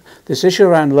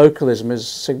around localism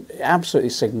is absolutely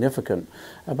significant,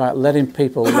 about letting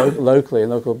people locally, and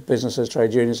local businesses,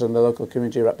 trade unions and the local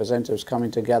community representatives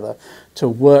coming together to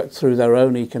work through their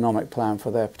own economic plan for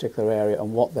their particular area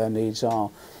and what their needs are,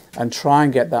 and try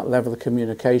and get that level of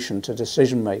communication to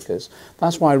decision makers.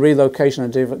 That's why relocation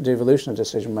and devolution of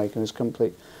decision making is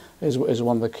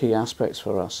one of the key aspects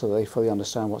for us, so they fully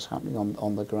understand what's happening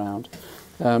on the ground.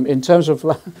 In terms of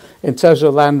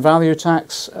land value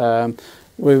tax,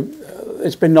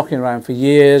 it's been knocking around for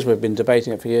years. We've been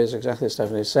debating it for years, exactly as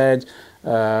Stephanie said.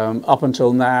 Up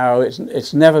until now,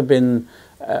 it's never been.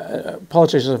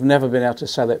 Politicians have never been able to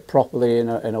sell it properly in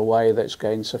a way that's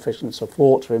gained sufficient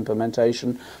support for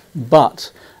implementation.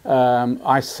 But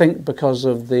I think because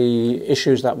of the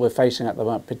issues that we're facing at the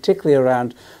moment, particularly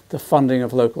around the funding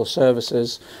of local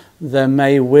services, there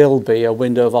may well be a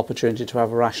window of opportunity to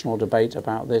have a rational debate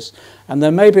about this. And there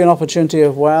may be an opportunity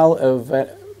of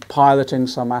piloting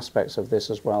some aspects of this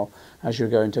as well as you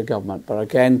go into government. But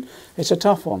again, it's a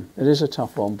tough one. It is a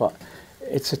tough one, but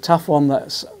it's a tough one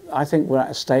that's, I think we're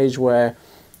at a stage where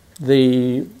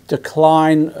the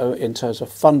decline in terms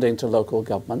of funding to local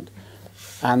government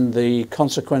and the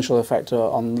consequential effect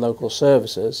on local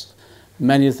services,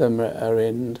 many of them are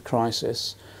in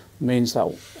crisis, means that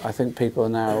I think people are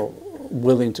now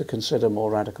willing to consider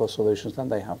more radical solutions than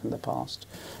they have in the past.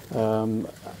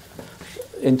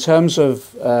 In terms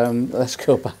of let's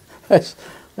go back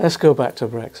to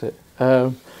Brexit.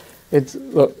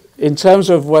 Look, in terms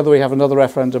of whether we have another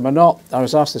referendum or not, I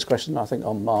was asked this question, I think,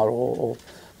 on Mar or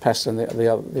Peston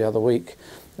the other week.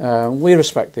 We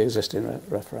respect the existing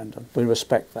referendum. We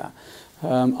respect that.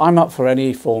 I'm up for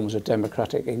any forms of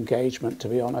democratic engagement, to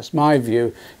be honest. My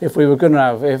view, if we were going to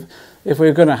have,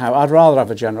 I'd rather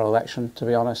have a general election, to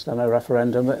be honest, than a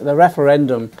referendum. The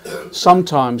referendum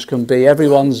sometimes can be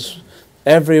everyone's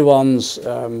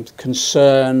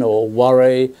concern or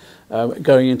worry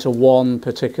going into one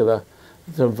particular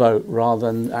vote rather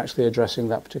than actually addressing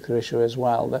that particular issue as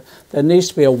well. There needs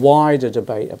to be a wider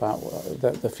debate about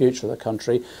the future of the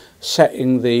country,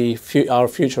 setting our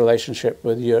future relationship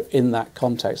with Europe in that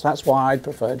context. That's why I'd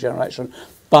prefer a general election.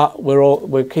 But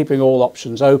we're keeping all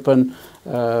options open,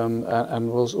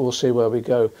 and we'll see where we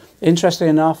go. Interesting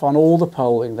enough, on all the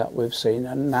polling that we've seen,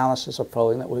 analysis of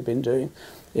polling that we've been doing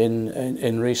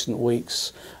in recent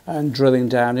weeks, and drilling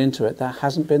down into it, there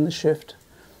hasn't been the shift.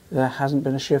 There hasn't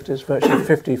been a shift. It's virtually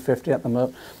 50-50 at the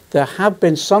moment. There have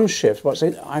been some shifts. What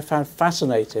I found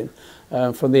fascinating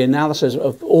from the analysis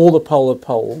of all the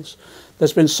polls,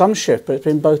 there's been some shift, but it's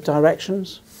been both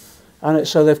directions. And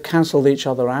so they've cancelled each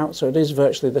other out. So it is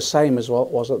virtually the same as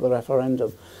what was at the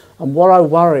referendum. And what I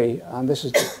worry, and this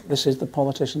is the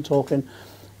politician talking,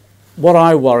 what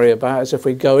I worry about is if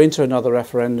we go into another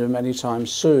referendum anytime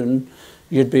soon,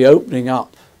 you'd be opening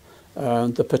up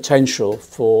the potential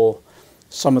for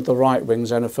some of the right-wing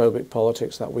xenophobic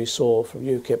politics that we saw from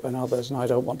UKIP and others, and I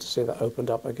don't want to see that opened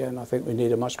up again. I think we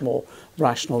need a much more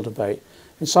rational debate.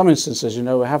 In some instances, you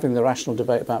know, we're having the rational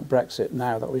debate about Brexit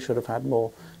now that we should have had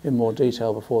in more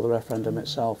detail before the referendum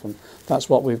itself, and that's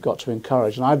what we've got to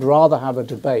encourage. And I'd rather have a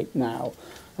debate now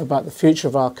about the future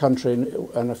of our country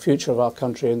and the future of our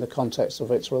country in the context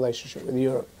of its relationship with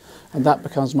Europe. And that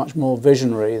becomes much more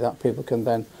visionary, that people can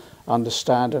then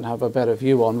understand and have a better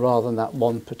view on, rather than that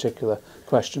one particular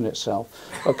question itself.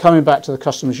 But coming back to the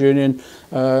customs union,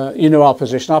 you know our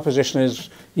position. Our position is,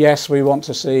 yes, we want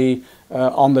to see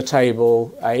on the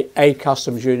table a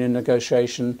customs union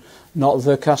negotiation, not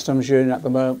the customs union at the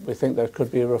moment. We think there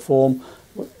could be a reform.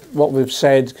 What we've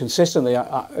said consistently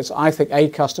is I think a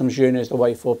customs union is the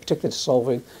way forward, particularly to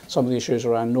solving some of the issues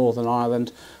around Northern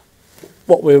Ireland.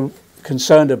 What we're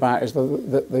concerned about is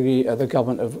the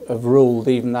government have ruled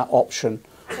even that option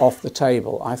off the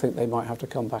table. I think they might have to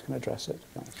come back and address it.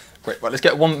 Great. Right, let's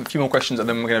get a few more questions, and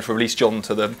then we're going to release John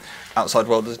to the outside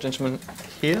world. There's a gentleman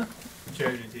here.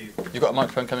 You've got a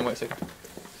microphone coming. Wait a second.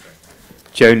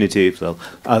 Joe Nadouville.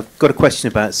 I've got a question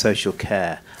about social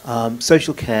care.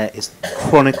 Social care is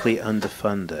chronically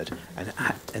underfunded,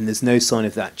 and there's no sign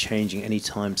of that changing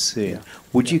anytime soon. Yeah.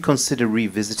 Would you consider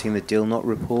revisiting the Dilnot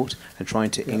report and trying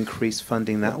to increase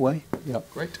funding that way? Yeah.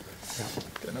 Great. Yeah.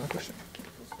 Get another question.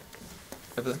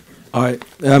 Over there.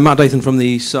 Hi, Matt Dathan from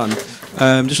The Sun.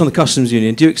 Just on the customs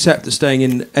union, do you accept that staying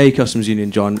in a customs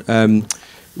union, John,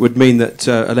 would mean that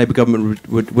a Labour government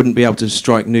wouldn't be able to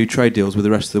strike new trade deals with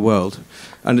the rest of the world?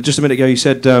 And just a minute ago you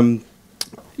said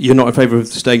you're not in favour of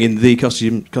staying in the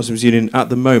customs union at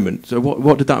the moment. So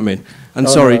what did that mean? And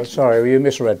sorry, you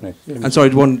misread me. And sorry,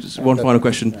 one final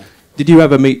question. Yeah. Did you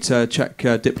ever meet Czech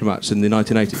diplomats in the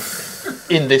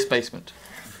 1980s? In this basement?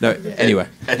 No, anywhere.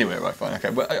 Anywhere, right, fine, okay.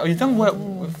 Well, you've done work.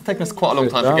 It's taken us quite a long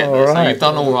time to get there, so you've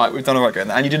done all right. We've done all right getting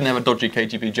there. And you didn't have a dodgy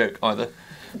KGB joke either.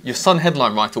 Your Sun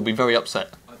headline writer will be very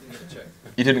upset.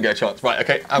 You didn't get a chance. Right,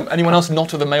 okay. Anyone else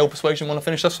not of the male persuasion want to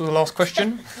finish us with the last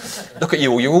question? Look at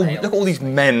you all. Look at all these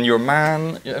men. You're a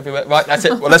man. You're everywhere. Right, that's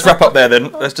it. Well, let's wrap up there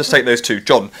then. Let's just take those two.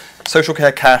 John, social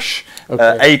care, cash,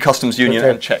 a customs union,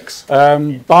 and checks.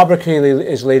 Barbara Keeley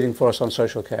is leading for us on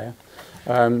social care.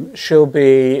 She'll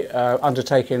be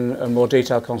undertaking a more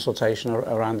detailed consultation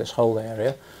around this whole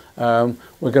area.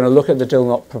 We're going to look at the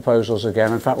Dilnot proposals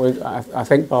again. In fact, I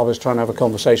think Barbara's trying to have a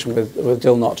conversation with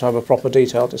Dilnot to have a proper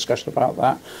detailed discussion about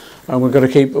that. And we're going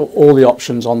to keep all the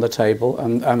options on the table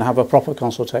and have a proper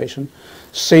consultation.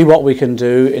 See what we can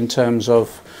do in terms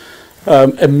of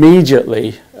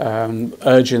immediately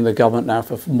urging the government now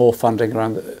for more funding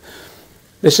around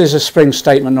this is a spring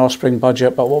statement, not a spring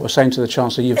budget, but what we're saying to the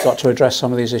Chancellor, you've got to address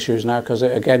some of these issues now because,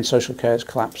 again, social care is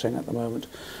collapsing at the moment.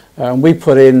 We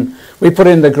put in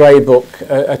the grey book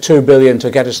a 2 billion to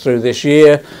get us through this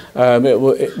year.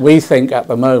 We think at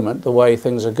the moment, the way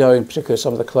things are going, particularly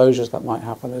some of the closures that might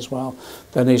happen as well,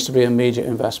 there needs to be immediate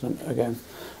investment again.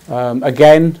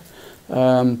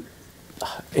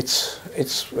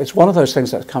 it's one of those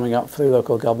things that's coming up through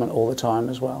local government all the time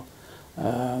as well.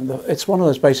 It's one of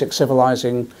those basic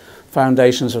civilizing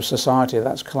foundations of society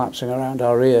that's collapsing around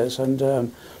our ears,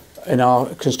 and in our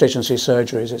constituency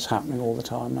surgeries it's happening all the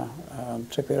time now,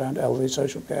 particularly around elderly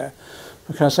social care.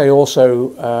 But can I say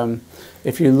also,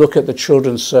 if you look at the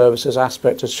children's services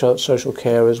aspect of social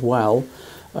care as well,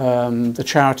 the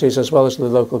charities as well as the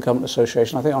local government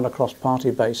association, I think on a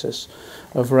cross-party basis,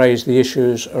 have raised the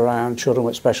issues around children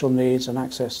with special needs and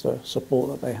access to support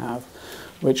that they have,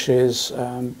 which is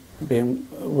being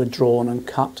withdrawn and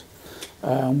cut.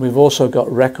 We've also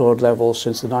got record levels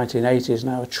since the 1980s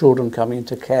now of children coming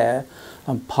into care,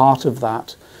 and part of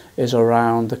that is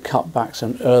around the cutbacks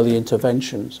and early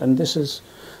interventions. And this is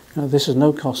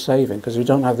no cost saving, because if you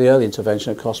don't have the early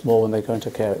intervention, it costs more when they go into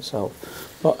care itself.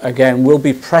 But again, we'll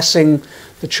be pressing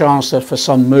the Chancellor for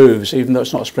some moves, even though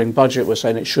it's not a spring budget. We're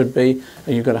saying it should be,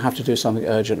 and you're going to have to do something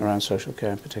urgent around social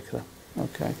care in particular.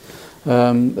 Okay.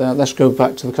 Let's go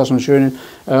back to the Customs Union.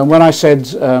 When I said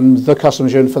the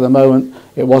Customs Union for the moment,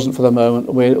 it wasn't for the moment.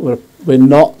 We're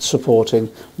not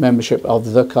supporting membership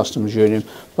of the Customs Union,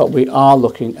 but we are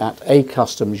looking at a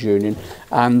Customs Union.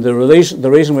 And the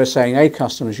reason we're saying a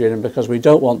Customs Union, because we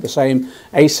don't want the same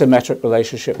asymmetric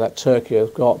relationship that Turkey has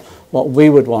got. What we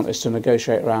would want is to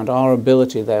negotiate around our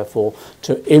ability, therefore,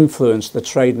 to influence the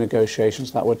trade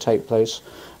negotiations that would take place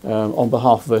on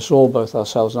behalf of us all, both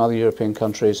ourselves and other European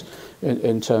countries,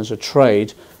 in terms of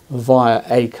trade via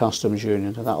a customs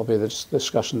union, and that will be the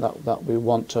discussion that we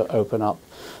want to open up.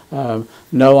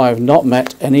 No, I have not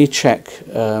met any Czech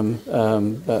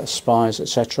spies,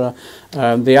 etc.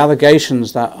 The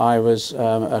allegations that I was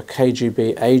a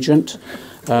KGB agent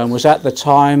was at the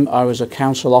time I was a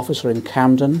council officer in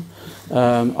Camden.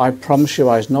 I promise you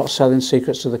I was not selling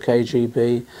secrets to the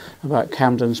KGB about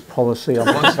Camden's policy on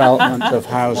the development of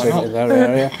housing in their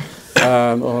area.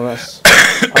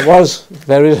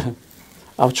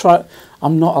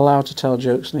 I'm not allowed to tell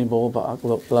jokes anymore, but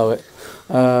I'll blow it.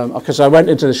 Because I went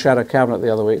into the shadow cabinet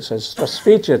the other week, it says,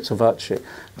 Svitja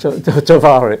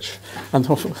Tavaric. And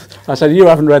I said, you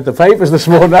haven't read the papers this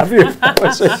morning, have you?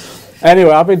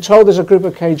 Anyway, I've been told there's a group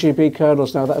of KGB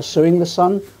colonels now that are suing the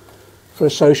Sun for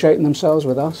associating themselves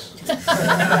with us.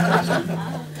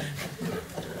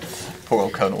 Poor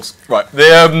old colonels. Right.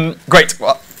 Great.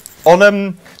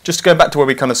 On just going back to where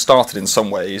we kind of started in some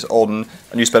ways, and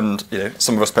you spend,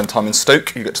 some of us spend time in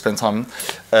Stoke, you get to spend time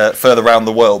further around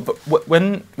the world. But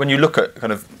when you look at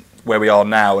kind of where we are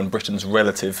now and Britain's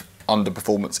relative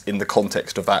underperformance in the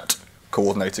context of that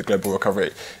coordinated global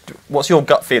recovery, what's your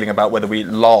gut feeling about whether we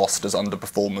last as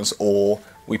underperformers or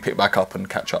we pick back up and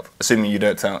catch up, assuming we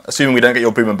don't get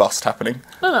your boom and bust happening?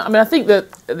 No. I mean, I think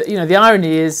that the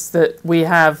irony is that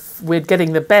we're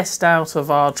getting the best out of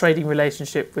our trading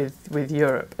relationship with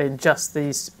Europe in just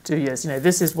these 2 years.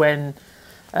 This is when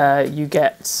you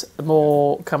get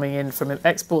more coming in from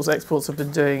exports. Exports have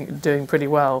been doing pretty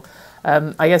well.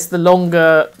 I guess the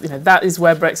longer, that is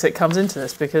where Brexit comes into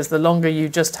this, because the longer you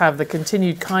just have the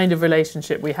continued kind of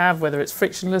relationship we have, whether it's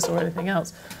frictionless or anything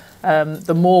else,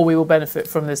 the more we will benefit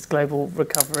from this global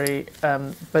recovery.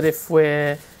 But if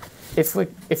we're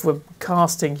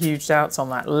casting huge doubts on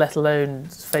that, let alone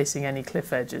facing any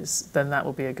cliff edges, then that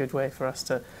will be a good way for us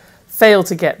to fail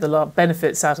to get the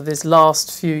benefits out of this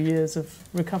last few years of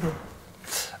recovery.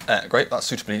 Great, that's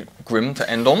suitably grim to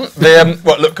end on.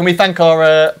 Look, can we thank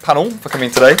our panel for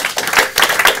coming today?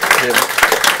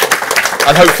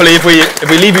 And hopefully, if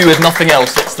we leave you with nothing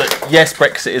else, it's that yes,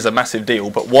 Brexit is a massive deal,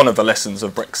 but one of the lessons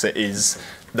of Brexit is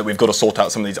that we've got to sort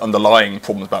out some of these underlying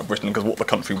problems about Britain, because what the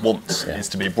country wants is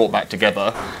to be brought back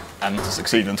together and to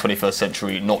succeed in the 21st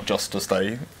century, not just to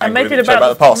stay and make it about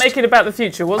the past. Make it about the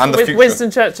future. With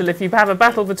Winston Churchill, if you have a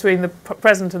battle between the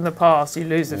present and the past, you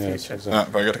lose the future.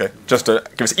 Exactly. Very good. Okay, just to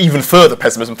give us even further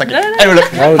pessimism. Thank you. Anyway, look,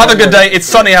 have a good day. It's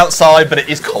sunny outside, but it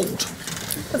is cold.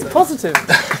 That's positive.